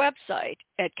to my website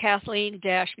at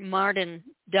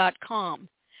Kathleen-Marden.com,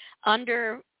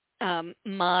 under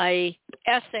my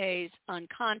essays on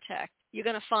contact, you're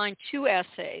going to find 2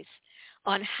 essays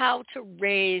on how to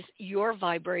raise your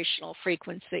vibrational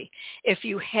frequency if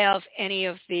you have any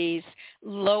of these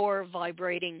lower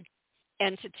vibrating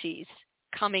entities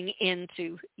coming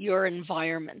into your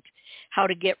environment, how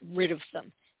to get rid of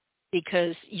them,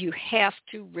 because you have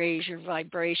to raise your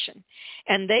vibration.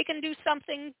 And they can do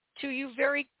something to you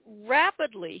very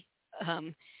rapidly,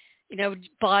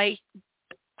 by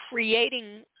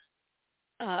creating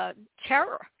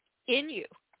terror in you.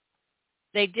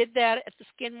 They did that at the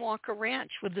Skinwalker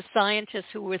Ranch with the scientists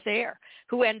who were there,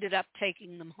 who ended up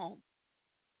taking them home.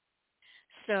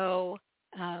 So,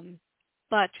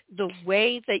 but the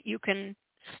way that you can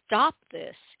stop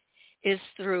this is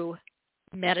through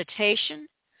meditation,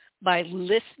 by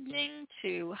listening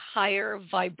to higher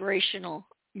vibrational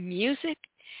music,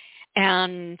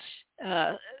 and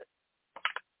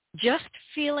just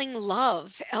feeling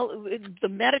love, the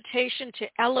meditation to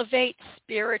elevate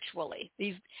spiritually.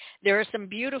 There are some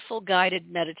beautiful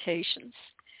guided meditations.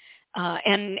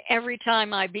 And every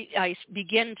time I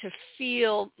begin to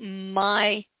feel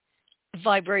my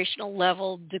vibrational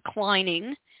level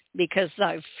declining because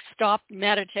I've stopped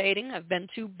meditating, I've been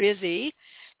too busy,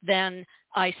 then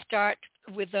I start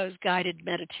with those guided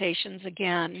meditations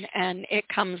again, and it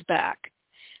comes back.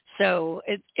 So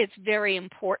it's very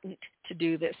important to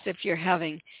do this if you're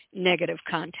having negative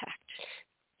contact.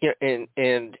 Yeah,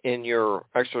 and in your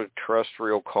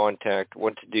extraterrestrial contact,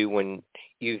 what to do when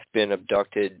you've been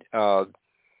abducted.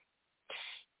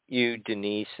 You,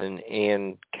 Denise, and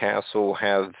Ann Castle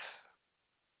have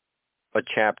a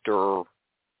chapter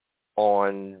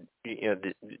on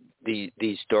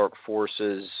these dark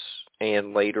forces,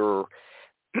 and later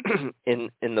in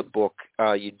the book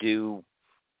you do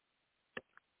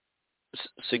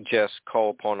suggests call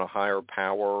upon a higher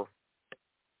power.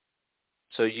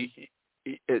 So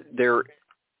there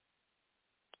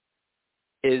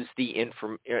is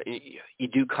you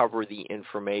do cover the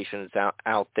information that's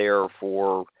out there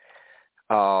for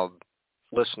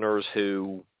listeners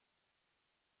who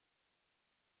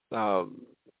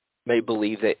may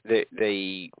believe that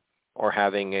they are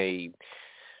having a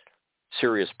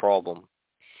serious problem.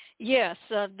 Yes,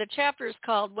 the chapter is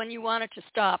called When You Want It to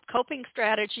Stop, Coping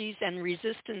Strategies and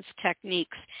Resistance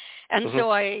Techniques. And so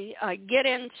I get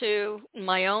into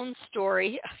my own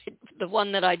story, the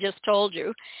one that I just told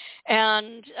you,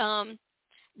 and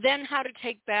then how to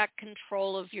take back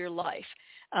control of your life.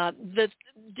 The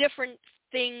different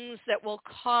things that will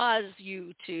cause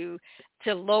you to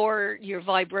lower your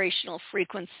vibrational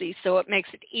frequency, so it makes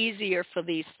it easier for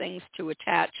these things to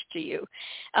attach to you,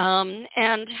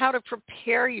 and how to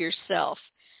prepare yourself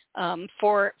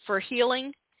for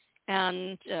healing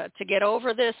and to get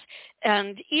over this.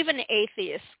 And even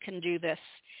atheists can do this,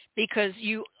 because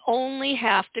you only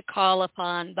have to call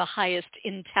upon the highest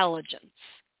intelligence.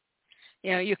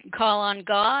 You know, you can call on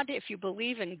God if you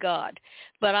believe in God,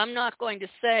 but I'm not going to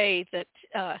say that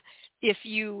if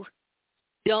you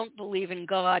don't believe in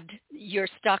God, you're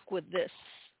stuck with this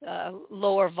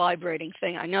lower vibrating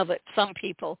thing. I know that some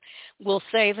people will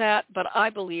say that, but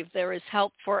I believe there is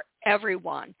help for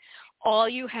everyone. All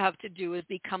you have to do is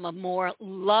become a more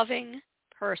loving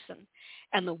person.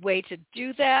 And the way to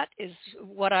do that is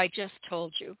what I just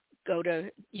told you. Go to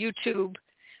YouTube,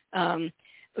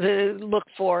 look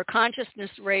for consciousness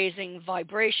raising,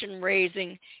 vibration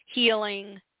raising,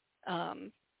 healing,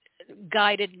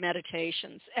 guided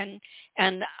meditations,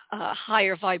 and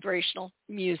higher vibrational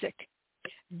music.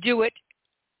 Do it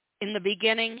in the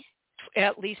beginning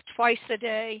at least twice a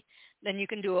day. Then you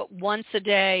can do it once a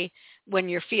day when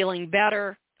you're feeling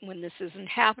better, when this isn't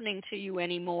happening to you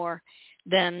anymore.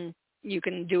 Then you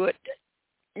can do it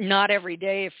not every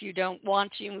day if you don't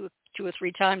want to, 2 or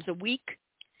 3 times a week.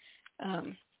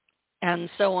 And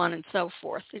so on and so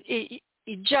forth.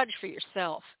 You judge for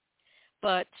yourself.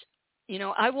 But, you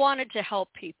know, I wanted to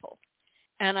help people.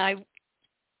 And I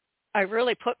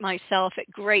really put myself at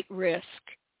great risk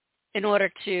in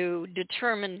order to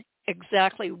determine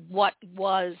exactly what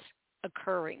was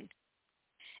occurring.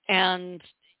 And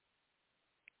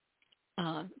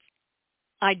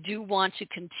I do want to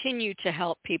continue to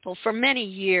help people. For many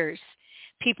years,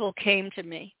 people came to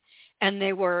me, and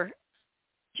they were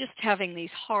just having these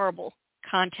horrible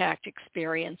contact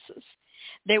experiences.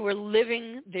 They were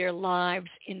living their lives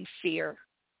in fear.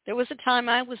 There was a time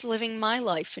I was living my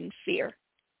life in fear.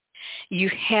 You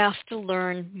have to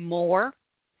learn more,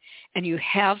 and you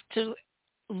have to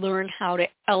learn how to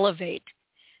elevate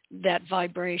that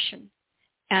vibration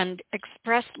and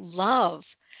express love.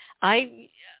 I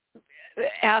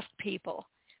ask people,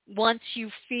 once you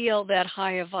feel that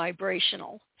higher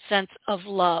vibrational sense of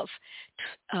love,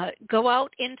 go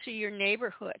out into your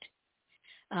neighborhood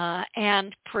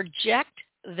and project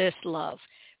this love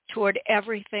toward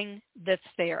everything that's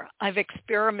there. I've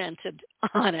experimented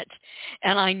on it,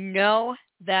 and I know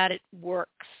that it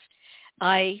works.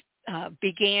 I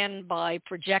began by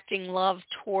projecting love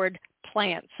toward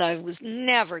plants. I was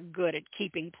never good at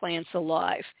keeping plants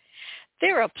alive.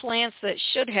 There are plants that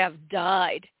should have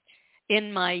died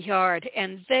in my yard,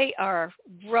 and they are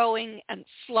growing and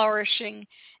flourishing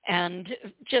and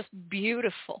just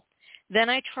beautiful. Then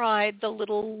I tried the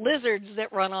little lizards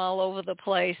that run all over the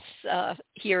place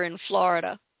here in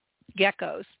Florida,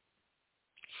 geckos.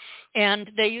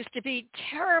 And they used to be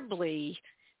terribly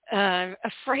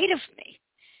afraid of me,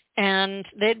 and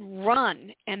they'd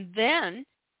run. And then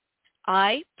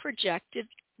I projected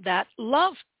that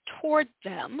love toward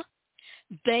them.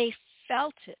 They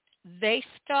felt it. They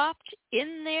stopped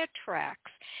in their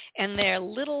tracks, and their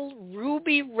little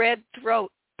ruby red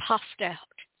throat puffed out.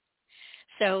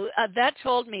 So that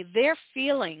told me they're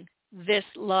feeling this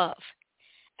love.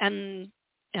 And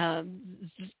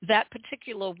that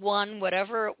particular one,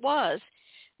 whatever it was,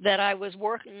 that I was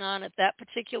working on at that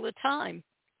particular time,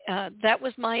 that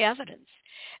was my evidence.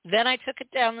 Then I took it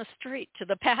down the street to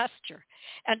the pasture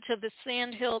and to the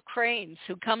sandhill cranes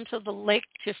who come to the lake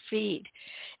to feed.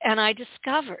 And I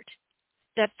discovered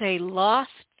that they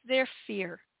lost their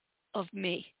fear of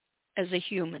me as a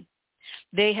human.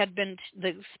 They had been,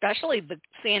 especially the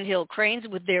sandhill cranes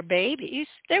with their babies,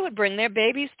 they would bring their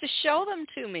babies to show them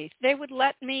to me. They would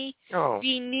let me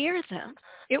be near them.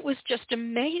 It was just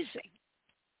amazing.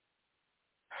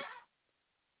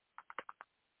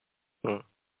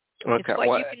 Okay. It's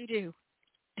what you can do.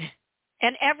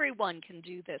 And everyone can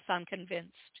do this, I'm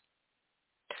convinced.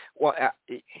 Well,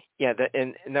 yeah,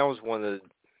 and that was one of the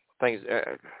things.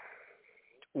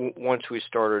 once we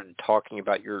started talking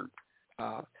about your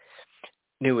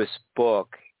newest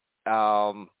book,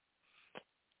 that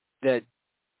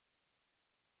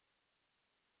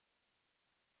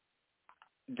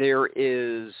there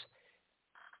is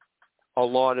a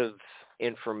lot of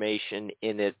information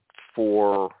in it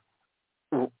for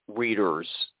readers.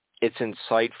 It's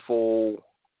insightful.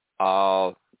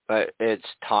 It's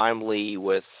timely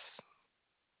with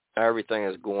everything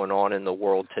that's going on in the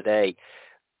world today.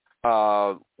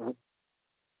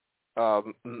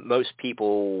 Most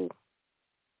people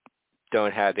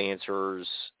don't have answers,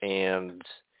 and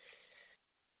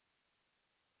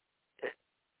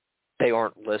they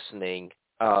aren't listening.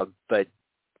 But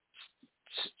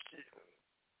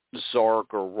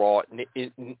Zark or Raw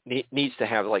needs to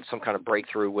have like some kind of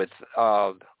breakthrough with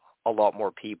a lot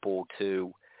more people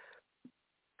to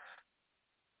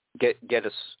get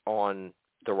us on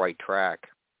the right track.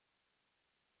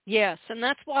 Yes, and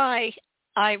that's why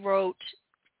I wrote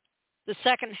the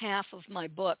second half of my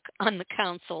book on the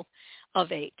Council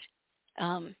of Eight.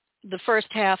 The first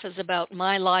half is about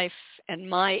my life and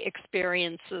my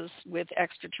experiences with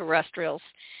extraterrestrials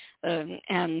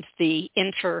and the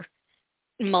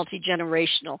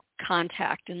multi-generational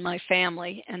contact in my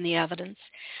family and the evidence.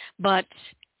 But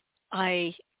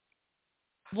I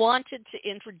wanted to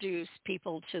introduce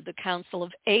people to the Council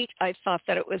of Eight. I thought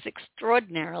that it was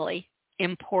extraordinarily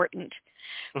important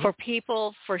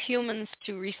for humans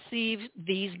to receive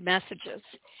these messages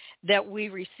that we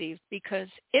received, because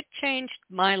it changed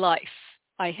my life,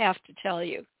 I have to tell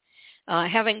you,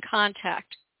 having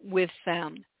contact with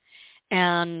them.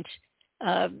 And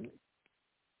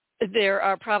there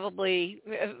are probably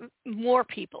more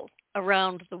people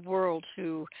around the world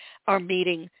who are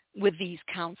meeting with these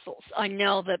councils. I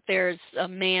know that there's a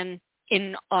man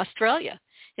in Australia.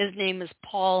 His name is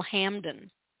Paul Hamden,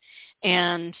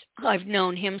 and I've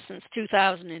known him since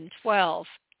 2012.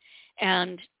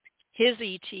 And his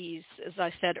ETs, as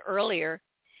I said earlier,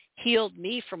 healed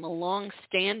me from a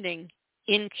long-standing,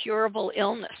 incurable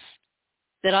illness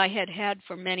that I had had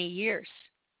for many years.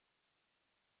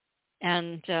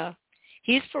 And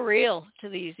he's for real to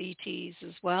these ETs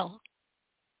as well.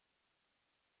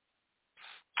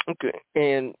 Okay,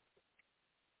 and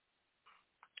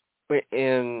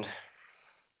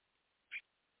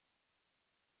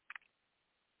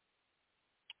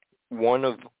one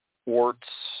of Ort's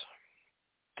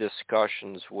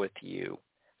discussions with you,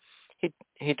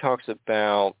 he talks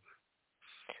about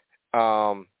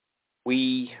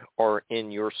we are in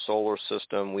your solar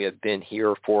system. We have been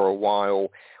here for a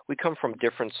while. We come from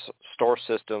different star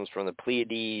systems, from the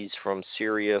Pleiades, from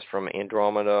Sirius, from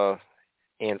Andromeda,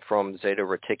 and from Zeta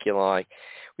Reticuli.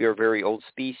 We are a very old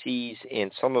species,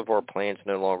 and some of our planets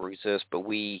no longer exist, but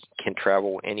we can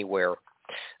travel anywhere.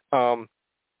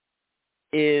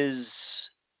 Is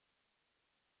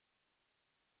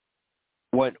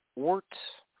what Ort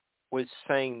was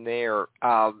saying there,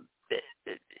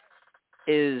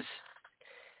 is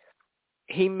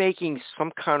he making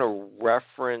some kind of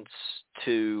reference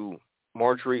to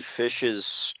Marjorie Fish's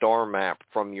star map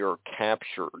from your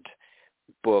Captured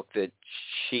book that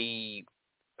she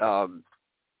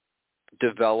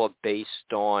developed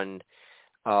based on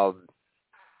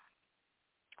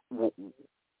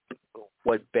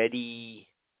what Betty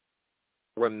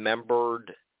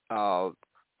remembered of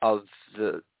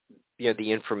the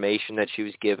the information that she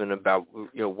was given about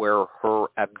where her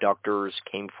abductors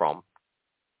came from?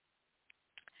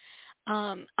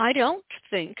 I don't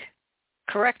think,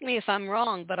 correct me if I'm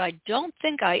wrong, but I don't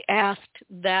think I asked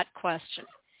that question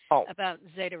about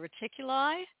Zeta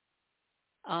Reticuli.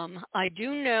 I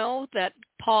do know that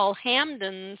Paul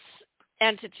Hamden's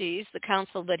entities, the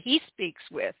council that he speaks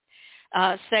with,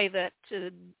 say that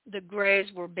the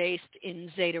Greys were based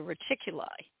in Zeta Reticuli.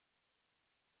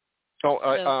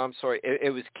 I'm sorry.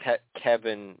 It was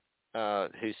Kevin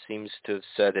who seems to have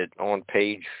said it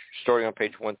starting on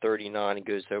page 139 and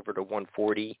goes over to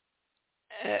 140.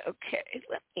 Okay.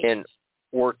 And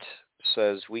Ort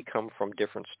says we come from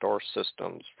different star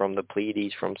systems, from the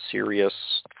Pleiades, from Sirius,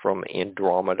 from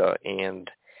Andromeda, and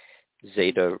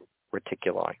Zeta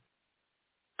Reticuli.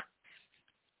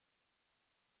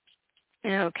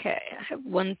 Okay. I have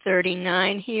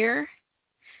 139 here.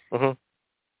 Mm-hmm.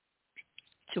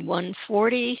 To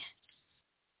 140.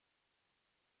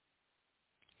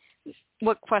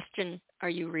 What question are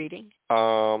you reading?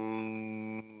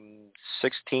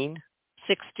 16.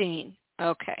 16.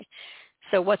 Okay.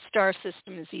 So what star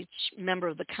system is each member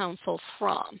of the council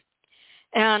from?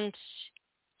 And,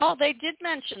 they did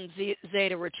mention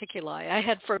Zeta Reticuli. I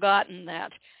had forgotten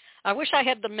that. I wish I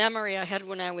had the memory I had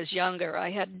when I was younger.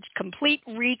 I had complete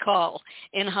recall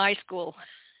in high school.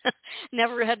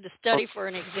 Never had to study for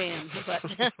an exam, but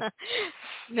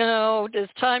no, as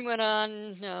time went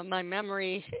on, my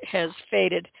memory has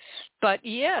faded. But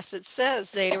yes, it says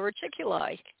Zeta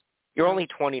Reticuli. You're only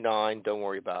 29. Don't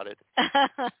worry about it.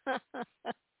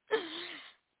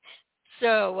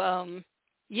 So,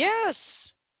 yes.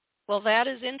 Well, that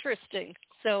is interesting.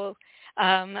 So,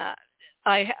 I'm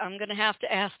going to have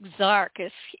to ask Zark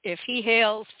if he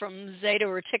hails from Zeta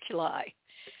Reticuli,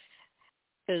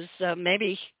 because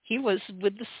maybe he was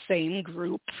with the same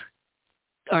group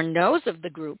or knows of the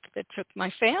group that took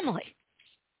my family.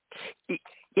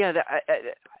 Yeah,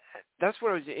 that's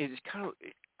what I was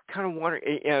kind of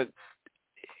wondering.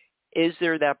 Is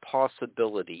there that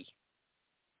possibility?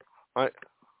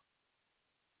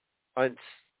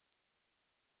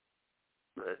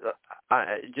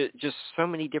 Just so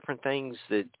many different things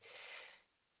that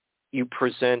you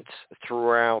present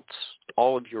throughout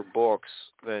all of your books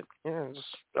that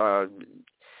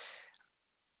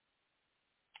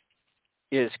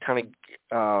is kind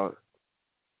of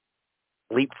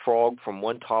leapfrog from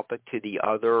one topic to the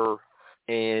other,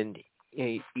 and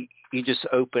you just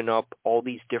open up all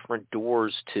these different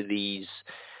doors to these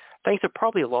things that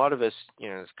probably a lot of us,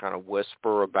 just kind of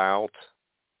whisper about.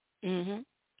 Mm-hmm.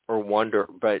 Or wonder,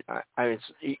 but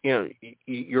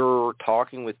you're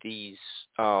talking with these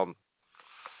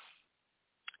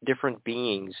different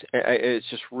beings. It's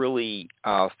just really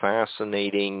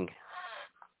fascinating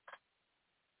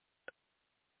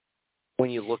when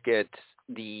you look at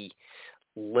the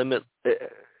limitless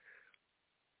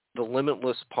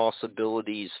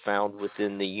possibilities found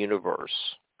within the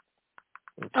universe.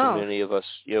 And too many of us,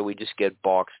 we just get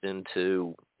boxed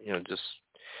into, just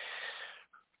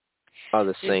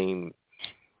the same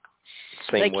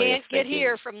they way can't of get thinking.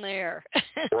 here from there.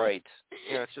 Right.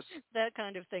 It's just that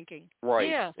kind of thinking. Right.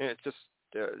 Yeah. It's just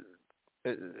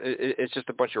it's just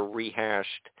a bunch of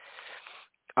rehashed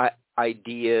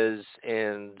ideas,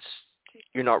 and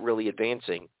you're not really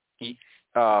advancing.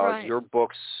 Right. Your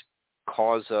books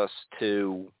cause us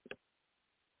to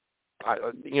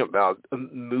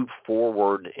move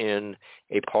forward in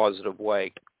a positive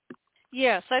way.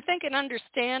 Yes, I think an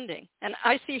understanding. And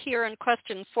I see here in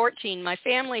question 14, my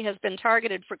family has been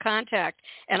targeted for contact,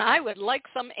 and I would like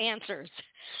some answers.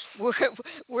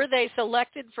 Were they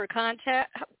selected for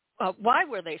contact? Why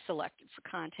were they selected for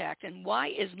contact? And why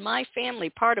is my family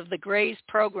part of the Greys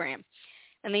program?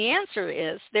 And the answer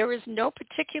is there is no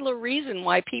particular reason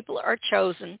why people are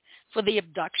chosen for the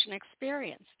abduction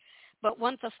experience. But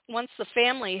once the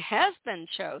family has been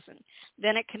chosen,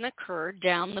 then it can occur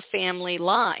down the family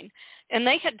line. And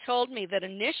they had told me that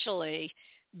initially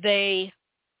they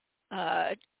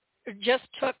just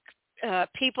took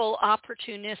people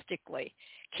opportunistically,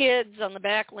 kids on the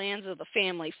back lands of the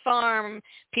family farm,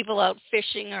 people out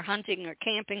fishing or hunting or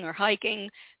camping or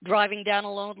hiking, driving down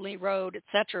a lonely road,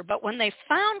 etc. But when they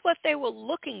found what they were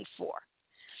looking for,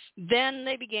 then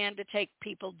they began to take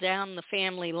people down the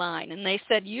family line. And they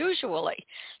said usually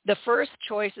the first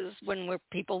choices when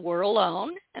people were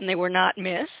alone and they were not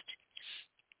missed,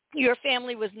 your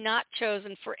family was not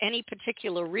chosen for any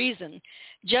particular reason,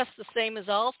 just the same as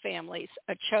all families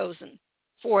are chosen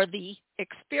for the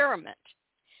experiment.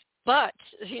 But,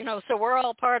 so we're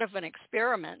all part of an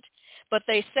experiment. But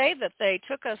they say that they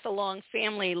took us along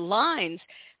family lines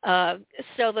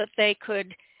so that they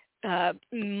could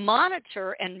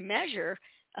monitor and measure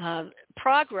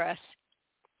progress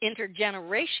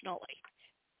intergenerationally,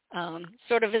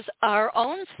 sort of as our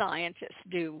own scientists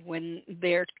do when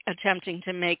they're attempting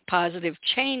to make positive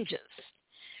changes.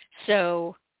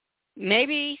 So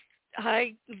maybe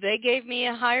they gave me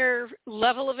a higher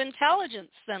level of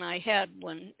intelligence than I had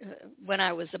when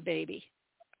I was a baby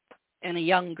and a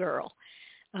young girl.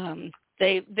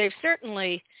 They've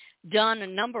certainly done a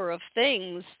number of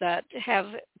things that have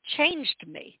changed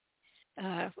me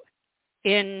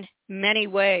in many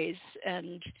ways.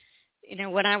 And,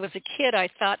 when I was a kid, I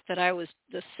thought that I was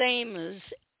the same as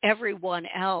everyone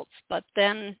else. But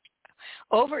then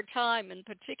over time, and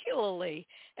particularly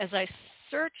as I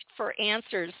searched for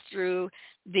answers through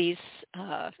these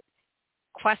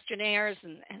questionnaires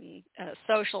and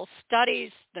social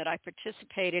studies that I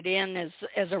participated in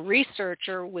as a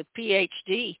researcher with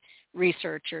PhD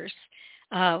researchers,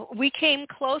 we came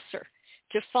closer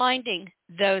to finding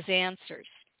those answers.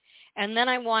 And then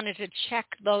I wanted to check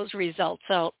those results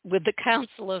out with the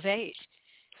Council of Eight.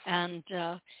 And,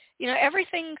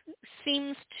 everything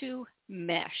seems to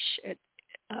mesh,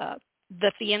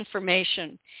 that the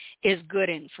information is good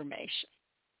information.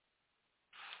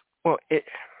 Well,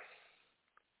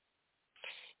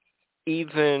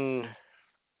 even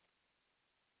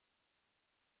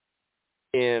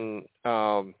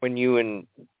when you and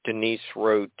Denise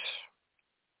wrote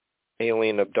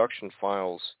Alien Abduction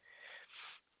Files,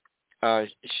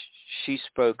 she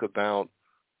spoke about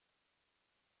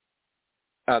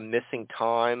missing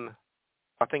time.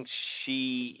 I think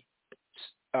she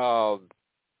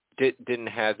didn't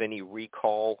have any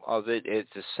recall of it. It's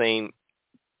the same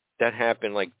that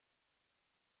happened like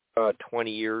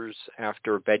 20 years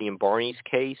after Betty and Barney's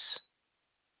case.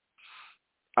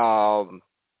 I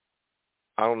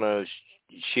don't know.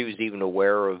 She was even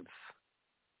aware of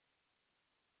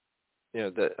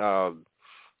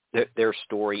their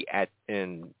story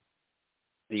in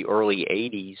the early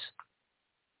 80s.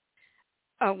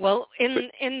 Well, in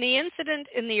the incident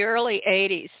in the early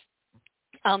 80s,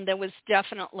 there was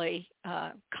definitely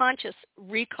conscious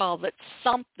recall that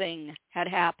something had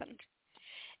happened.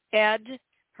 Ed,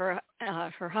 her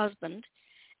husband,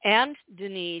 and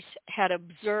Denise had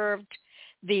observed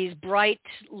these bright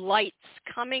lights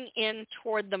coming in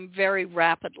toward them very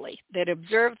rapidly. They'd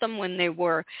observed them when they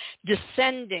were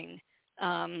descending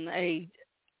a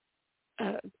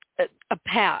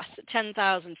pass, a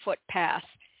 10,000-foot pass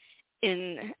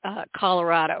in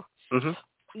Colorado. Mm-hmm.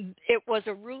 It was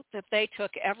a route that they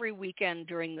took every weekend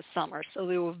during the summer, so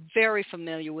they were very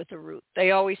familiar with the route.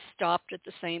 They always stopped at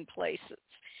the same places,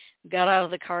 got out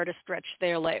of the car to stretch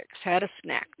their legs, had a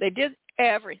snack. They did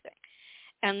everything.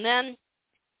 And then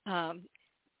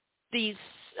these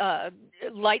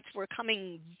lights were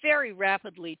coming very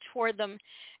rapidly toward them.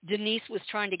 Denise was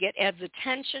trying to get Ed's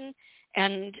attention,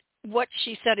 and what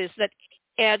she said is that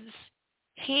Ed's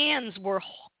hands were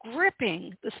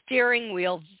gripping the steering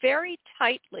wheel very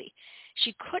tightly.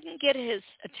 She couldn't get his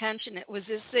attention. It was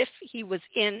as if he was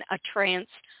in a trance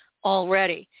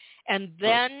already. And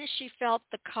then she felt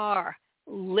the car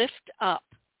lift up,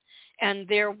 and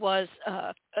there was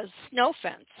a snow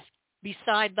fence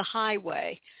beside the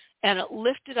highway, and it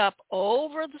lifted up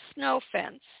over the snow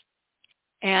fence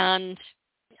and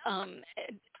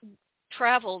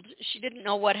traveled. She didn't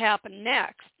know what happened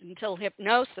next until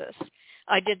hypnosis.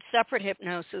 I did separate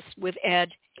hypnosis with Ed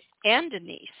and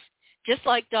Denise, just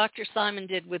like Dr. Simon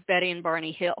did with Betty and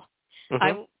Barney Hill.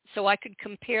 Mm-hmm. So I could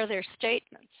compare their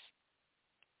statements.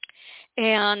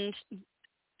 And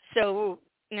so,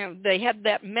 they had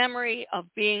that memory of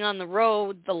being on the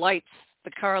road, the lights,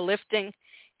 the car lifting,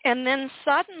 and then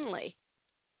suddenly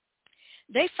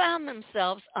they found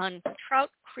themselves on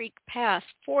Trout Creek Pass,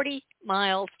 40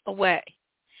 miles away.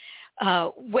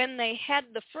 When they had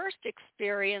the first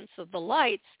experience of the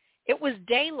lights, it was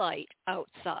daylight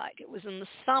outside. It was in the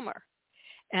summer,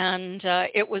 and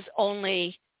it was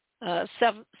only 6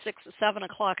 or 7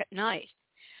 o'clock at night.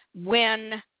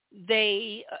 When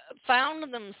they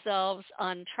found themselves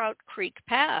on Trout Creek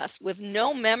Pass with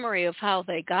no memory of how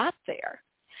they got there,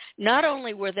 not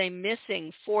only were they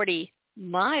missing 40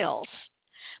 miles,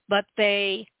 but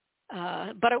it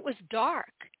was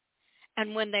dark.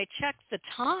 And when they checked the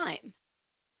time,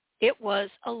 it was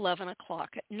 11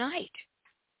 o'clock at night.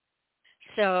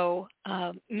 So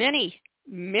many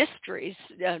mysteries.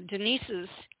 Denise's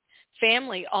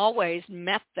family always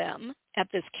met them at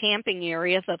this camping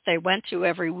area that they went to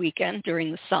every weekend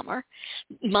during the summer.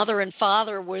 Mother and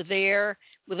father were there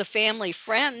with a family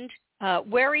friend,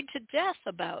 worried to death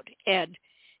about Ed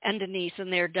and Denise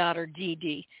and their daughter Dee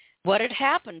Dee. What had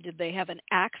happened? Did they have an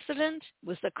accident?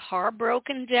 Was the car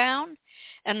broken down?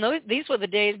 And these were the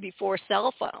days before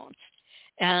cell phones.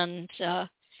 And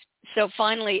so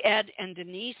finally Ed and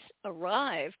Denise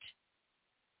arrived,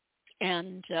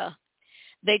 and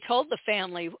they told the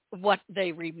family what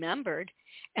they remembered,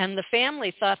 and the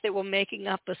family thought they were making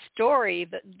up a story,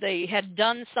 that they had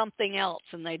done something else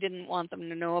and they didn't want them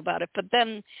to know about it. But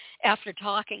then after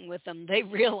talking with them, they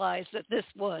realized that this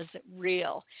was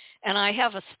real. And I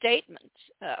have a statement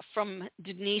from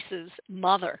Denise's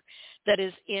mother that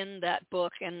is in that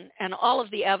book, and all of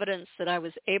the evidence that I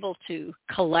was able to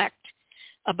collect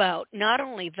about not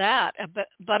only that,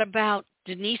 but about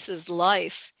Denise's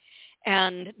life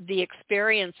and the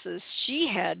experiences she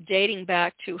had dating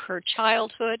back to her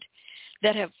childhood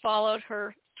that have followed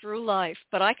her through life.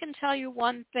 But I can tell you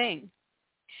one thing.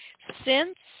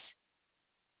 Since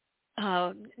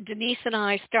Denise and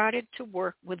I started to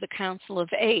work with the Council of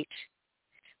Eight,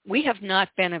 we have not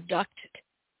been abducted.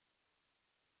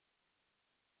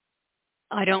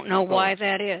 I don't know why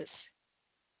that is.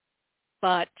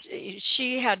 But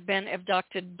she had been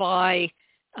abducted by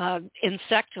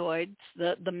insectoids,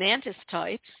 the mantis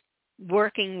types,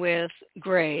 working with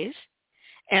grays,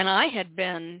 and I had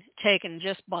been taken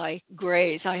just by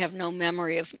grays. I have no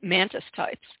memory of mantis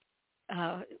types.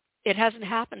 It hasn't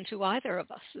happened to either of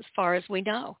us as far as we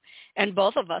know, and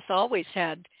both of us always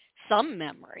had some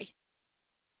memory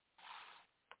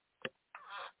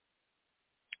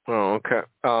Oh, okay.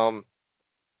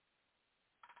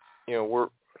 We're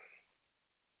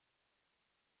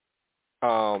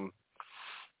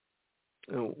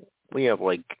we have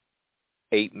like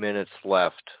 8 minutes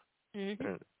left. Mm-hmm.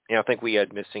 And, I think we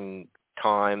had missing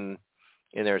time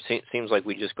in there. It seems like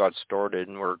we just got started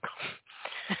and we're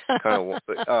kind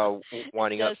of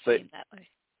winding up. But seem that way.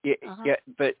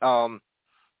 But I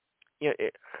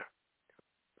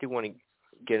do want to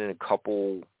get in a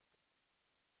couple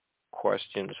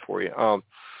questions for you.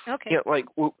 Okay.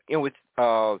 With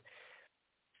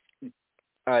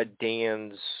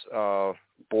Dan's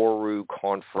Boru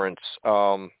conference,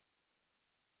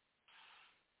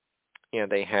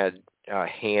 they had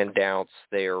handouts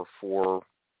there for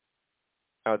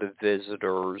the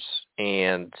visitors,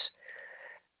 and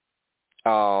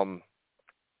when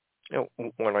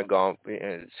I got,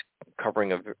 it's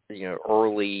covering a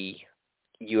early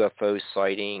UFO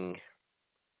sighting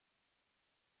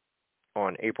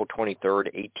on April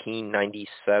 23rd,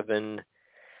 1897.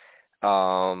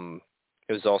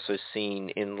 It was also seen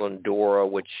in Lindora,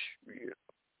 which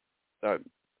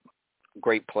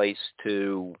great place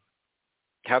to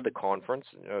have the conference,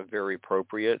 very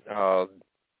appropriate.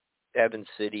 Evans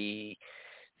City,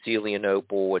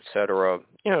 Zelienople, etc.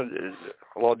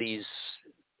 A lot of these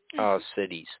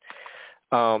cities.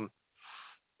 I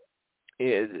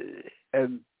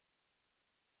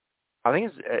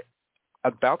think it's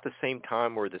about the same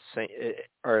time, or at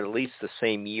least the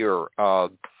same year.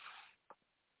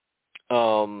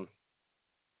 John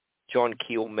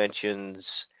Keel mentions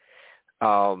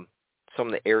some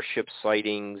of the airship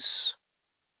sightings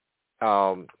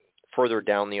further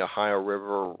down the Ohio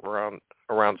River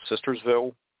around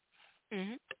Sistersville.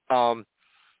 Mm-hmm.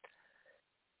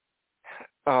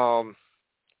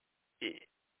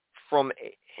 From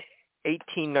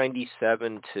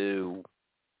 1897 to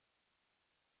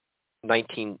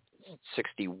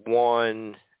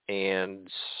 1961, and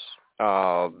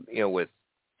with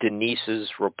Denise's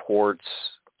reports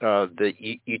that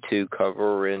you two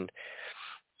cover in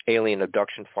Alien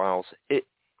Abduction Files,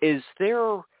 is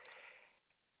there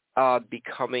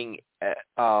becoming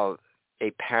a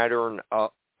pattern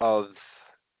of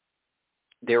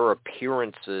their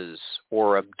appearances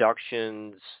or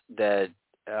abductions that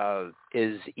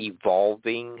is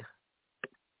evolving?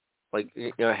 Like,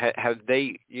 have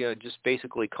they, just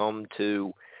basically come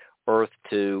to Earth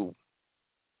to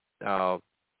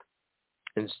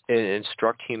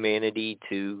instruct humanity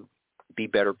to be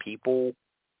better people?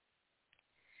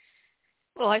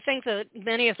 Well, I think that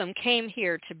many of them came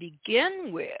here to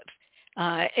begin with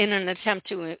in an attempt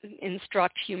to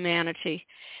instruct humanity.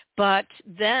 But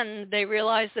then they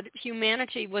realized that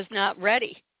humanity was not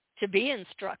ready to be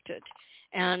instructed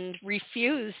and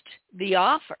refused the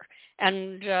offer,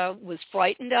 and was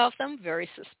frightened of them, very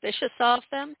suspicious of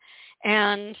them,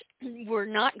 and were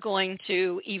not going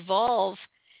to evolve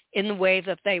in the way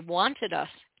that they wanted us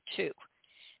to.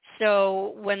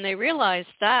 So when they realized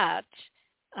that,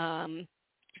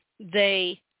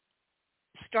 they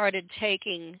started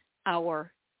taking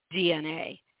our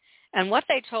DNA. And what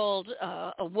they told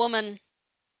a woman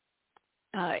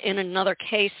in another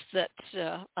case that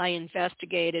I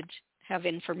investigated, have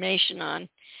information on,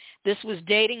 this was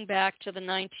dating back to the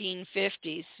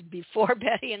 1950s, before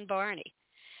Betty and Barney.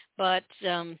 But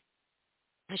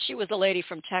she was a lady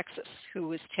from Texas who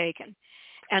was taken.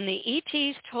 And the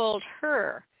ETs told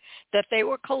her that they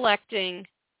were collecting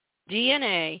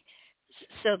DNA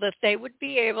so that they would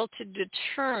be able to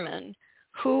determine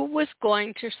who was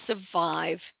going to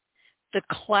survive the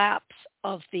collapse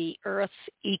of the Earth's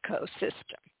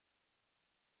ecosystem.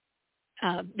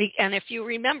 And if you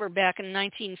remember, back in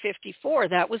 1954,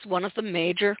 that was one of the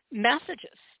major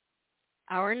messages,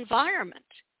 our environment.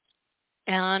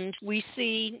 And we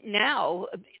see now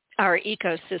our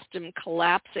ecosystem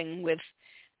collapsing with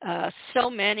so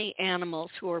many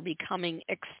animals who are becoming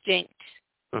extinct.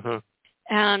 Mm-hmm.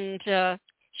 And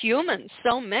humans,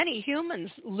 so many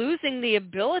humans losing the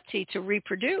ability to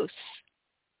reproduce.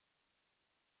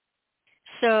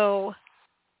 So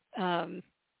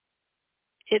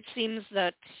it seems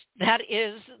that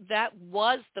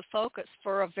was the focus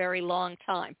for a very long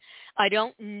time. I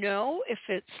don't know if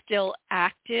it's still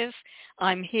active.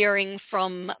 I'm hearing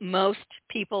from most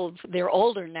people, they're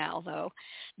older now though,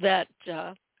 that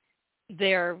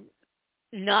they're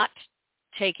not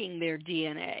taking their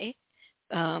DNA.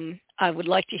 I would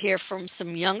like to hear from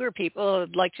some younger people.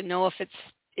 I'd like to know if it's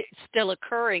still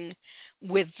occurring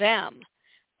with them.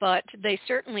 But they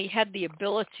certainly had the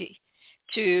ability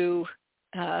to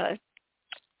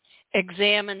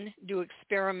examine, do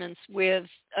experiments with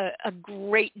a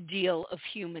great deal of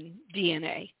human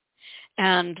DNA.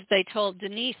 And they told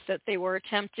Denise that they were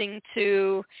attempting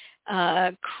to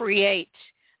create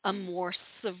a more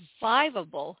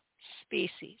survivable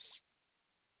species.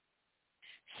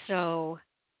 So,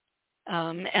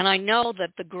 and I know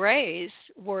that the Greys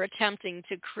were attempting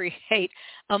to create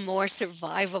a more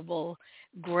survivable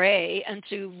Gray and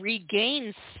to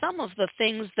regain some of the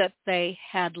things that they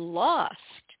had lost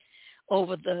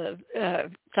over the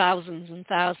thousands and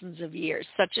thousands of years,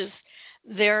 such as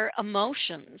their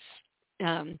emotions.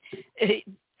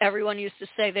 Everyone used to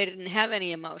say they didn't have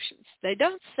any emotions. They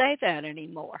don't say that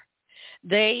anymore.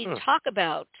 They talk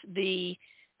about the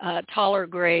taller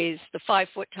Greys, the 5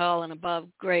 foot tall and above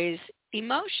Greys'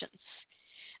 emotions.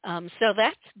 So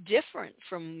that's different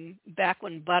from back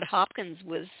when Bud Hopkins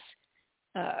was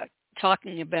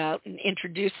talking about and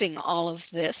introducing all of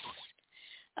this.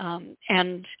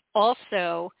 And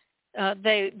also,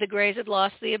 the Greys had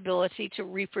lost the ability to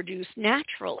reproduce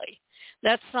naturally.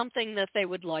 That's something that they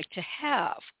would like to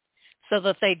have, so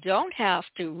that they don't have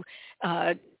to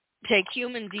take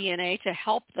human DNA to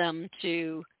help them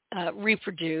to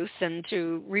reproduce and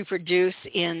to reproduce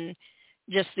in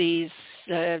just these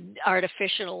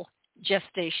artificial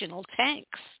gestational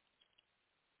tanks.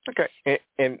 Okay,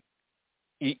 and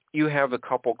you have a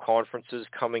couple conferences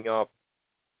coming up,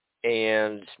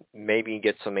 and maybe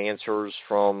get some answers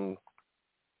from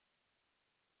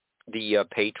the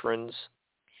patrons?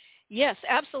 Yes,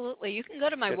 absolutely. You can go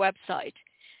to my website,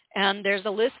 and there's a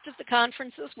list of the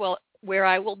conferences where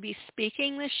I will be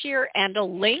speaking this year and a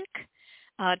link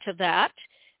to that.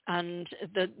 And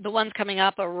the ones coming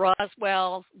up are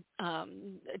Roswell,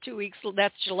 2 weeks,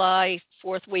 that's July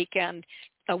 4th weekend.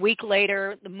 A week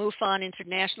later, the MUFON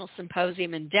International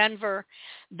Symposium in Denver.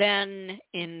 Then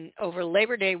over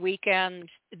Labor Day weekend,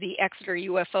 the Exeter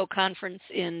UFO Conference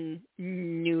in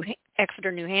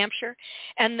Exeter, New Hampshire.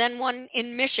 And then one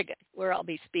in Michigan, where I'll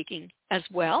be speaking as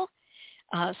well.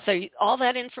 So all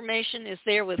that information is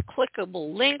there with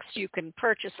clickable links. You can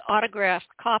purchase autographed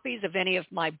copies of any of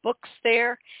my books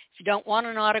there. If you don't want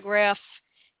an autograph,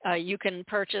 you can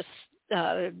purchase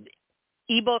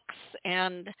ebooks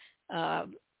and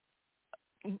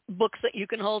books that you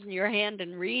can hold in your hand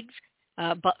and read,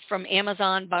 but from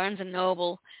Amazon, Barnes &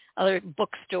 Noble, other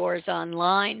bookstores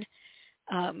online,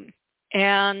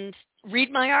 and read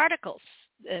my articles.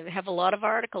 I have a lot of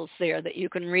articles there that you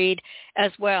can read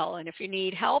as well. And if you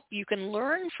need help, you can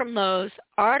learn from those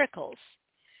articles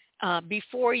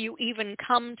before you even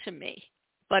come to me.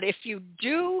 But if you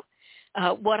do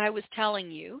what I was telling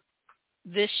you,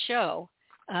 this show,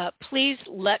 please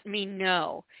let me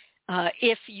know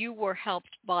if you were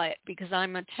helped by it, because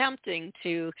I'm attempting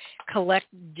to collect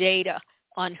data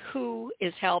on who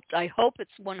is helped. I hope it's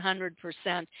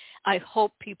 100%. I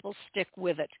hope people stick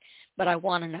with it, but I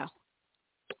want to know.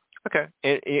 Okay,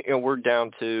 and we're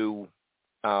down to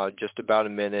just about a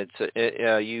minute.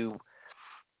 So,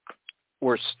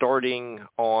 we're starting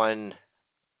on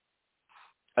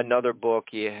another book.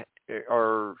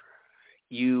 Are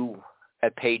you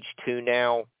at page 2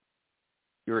 now?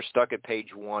 You were stuck at page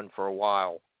 1 for a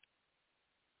while.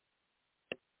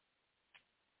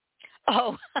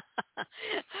 Oh,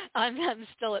 I'm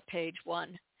still at page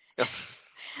 1.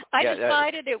 I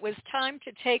decided it was time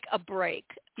to take a break.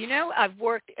 You know, I've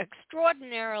worked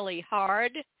extraordinarily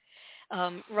hard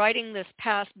writing this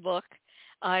past book.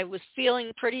 I was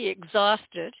feeling pretty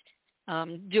exhausted,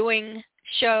 doing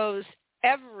shows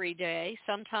every day,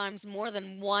 sometimes more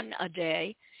than one a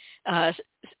day,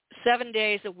 7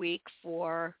 days a week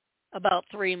for about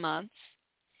 3 months.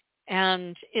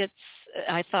 And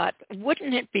I thought,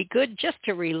 wouldn't it be good just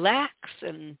to relax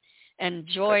and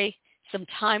enjoy some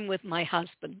time with my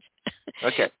husband?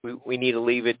 Okay, we need to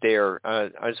leave it there.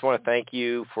 I just want to thank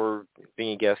you for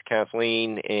being a guest,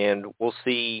 Kathleen, and we'll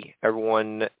see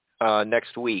everyone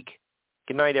next week.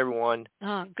 Good night, everyone.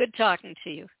 Good talking to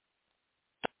you.